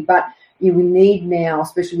 absolutely. But we need now,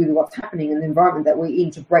 especially with what's happening in the environment that we're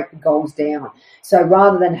in, to break the goals down. So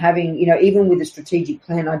rather than having, even with a strategic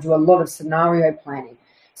plan, I do a lot of scenario planning.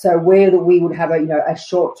 So where we would have a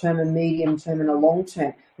short term, a medium term, and a long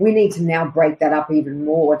term, we need to now break that up even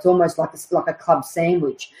more. It's almost like a club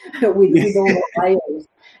sandwich with all the layers.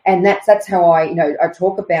 And that's how I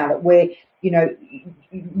talk about it, where,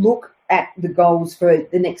 look at the goals for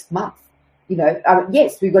the next month.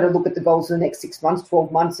 Yes, we've got to look at the goals for the next 6 months,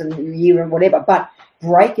 12 months and a year and whatever, but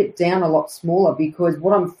break it down a lot smaller, because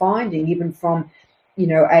what I'm finding, even from,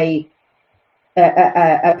 a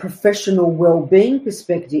professional well-being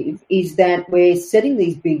perspective, is that we're setting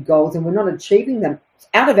these big goals and we're not achieving them. It's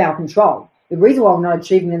out of our control. The reason why we're not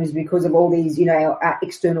achieving them is because of all these, our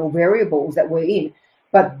external variables that we're in.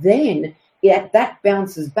 But then that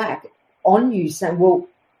bounces back on you saying, well,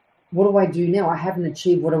 what do I do now? I haven't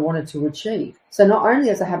achieved what I wanted to achieve. So not only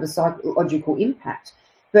does it have a psychological impact,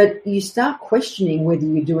 but you start questioning whether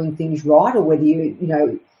you're doing things right or whether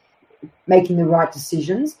you're, making the right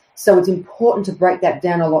decisions. So it's important to break that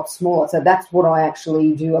down a lot smaller. So that's what I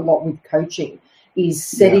actually do a lot with coaching, is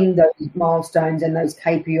setting those milestones and those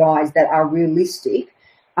KPIs that are realistic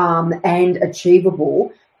and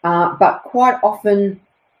achievable, but quite often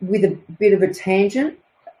with a bit of a tangent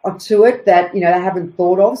to it that, they haven't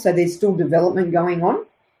thought of. So there's still development going on.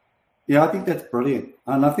 Yeah, I think that's brilliant.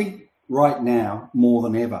 And I think right now, more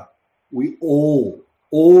than ever, we all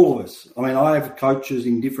of us, I mean, I have coaches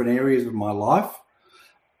in different areas of my life,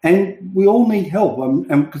 and we all need help.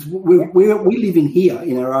 And because we live in here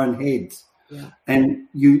in our own heads, and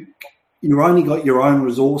you only got your own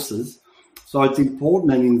resources. So it's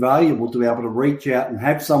important and invaluable to be able to reach out and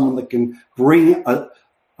have someone that can bring a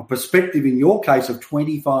perspective, in your case, of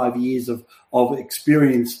 25 years of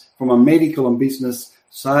experience from a medical and business,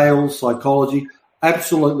 sales, psychology.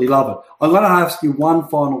 Absolutely love it. I'm going to ask you one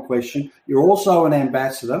final question. You're also an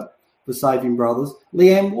ambassador for Saving Brothers.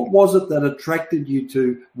 Leanne, what was it that attracted you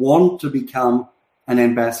to want to become an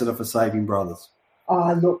ambassador for Saving Brothers?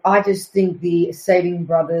 Look, I just think the Saving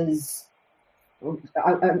Brothers,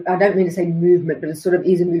 I don't mean to say movement, but it sort of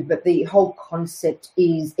is a movement, but the whole concept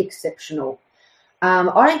is exceptional.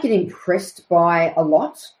 I don't get impressed by a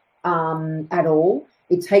lot at all.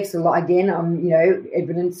 It takes a lot. Again, I'm,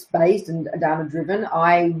 evidence-based and data-driven.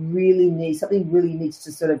 Something really needs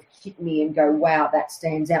to sort of hit me and go, wow, that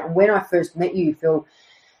stands out. And when I first met you, Phil,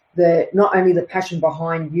 not only the passion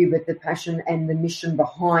behind you, but the passion and the mission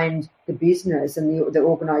behind the business and the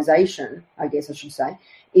organisation, I guess I should say,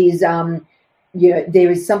 is,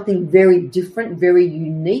 there is something very different, very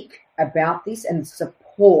unique about this, and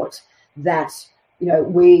support that,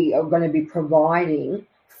 we are going to be providing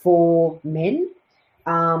for men.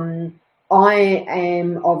 I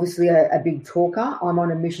am obviously a big talker. I'm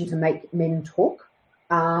on a mission to make men talk.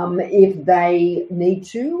 If they need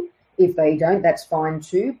to, if they don't, that's fine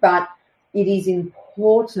too. But it is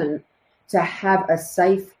important to have a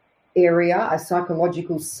safe area, a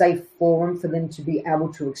psychological safe forum for them to be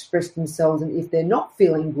able to express themselves. And if they're not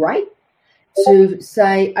feeling great, to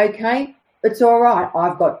say, okay, it's all right.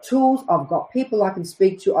 I've got tools. I've got people I can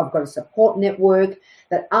speak to. I've got a support network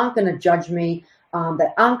that aren't going to judge me,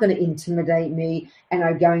 that aren't going to intimidate me, and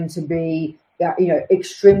are going to be,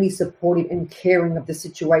 extremely supportive and caring of the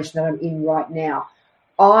situation that I'm in right now.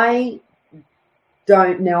 I've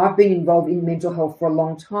been involved in mental health for a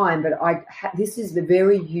long time, but this is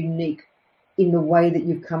very unique in the way that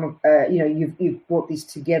you've come, you've brought this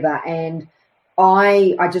together, and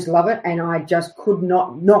I just love it, and I just could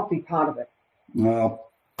not be part of it. Oh,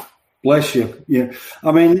 bless you. Yeah.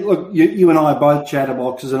 I mean, look, you and I are both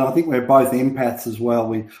chatterboxes, and I think we're both empaths as well.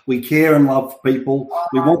 We care and love people.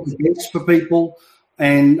 We want the best for people.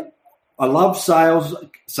 And I love sales.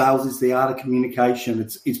 Sales is the art of communication.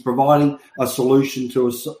 It's providing a solution to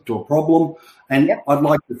a problem. And I'd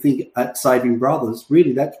like to think at Saving Brothers,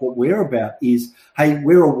 really that's what we're about is, hey,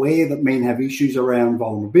 we're aware that men have issues around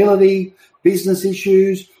vulnerability, business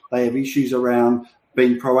issues. They have issues around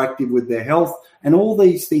being proactive with their health. And all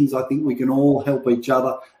these things, I think we can all help each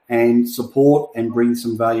other and support and bring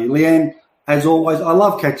some value. Leanne, as always, I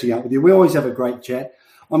love catching up with you. We always have a great chat.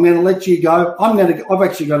 I'm going to let you go. I've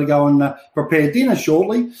actually got to go and prepare dinner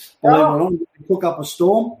shortly. Believe it or not, cook up a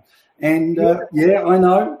storm. And, I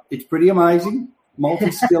know. It's pretty amazing.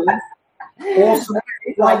 Multi-skilling. Awesome.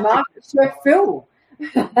 It's like Master Phil.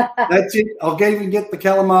 That's it. I'll even get the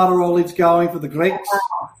Kalamata olives going for the Greeks.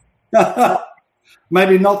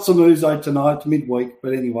 Maybe not some ouzo tonight. It's midweek.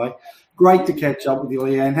 But anyway, great to catch up with you,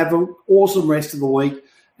 Leanne. Have an awesome rest of the week.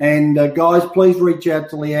 And, guys, please reach out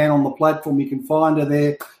to Leanne on the platform. You can find her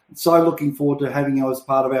there. So looking forward to having you as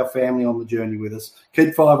part of our family on the journey with us.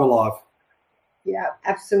 Keep 5 alive. Yeah,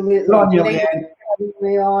 absolutely. Good on you, Thank Leanne. you for having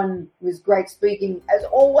me on. It was great speaking, as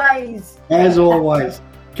always. As always.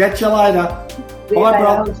 Catch you later. Bye,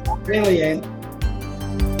 brothers. Bye, Leanne.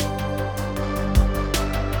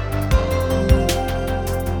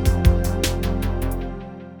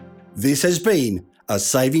 This has been a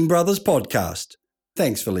Saving Brothers podcast.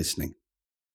 Thanks for listening.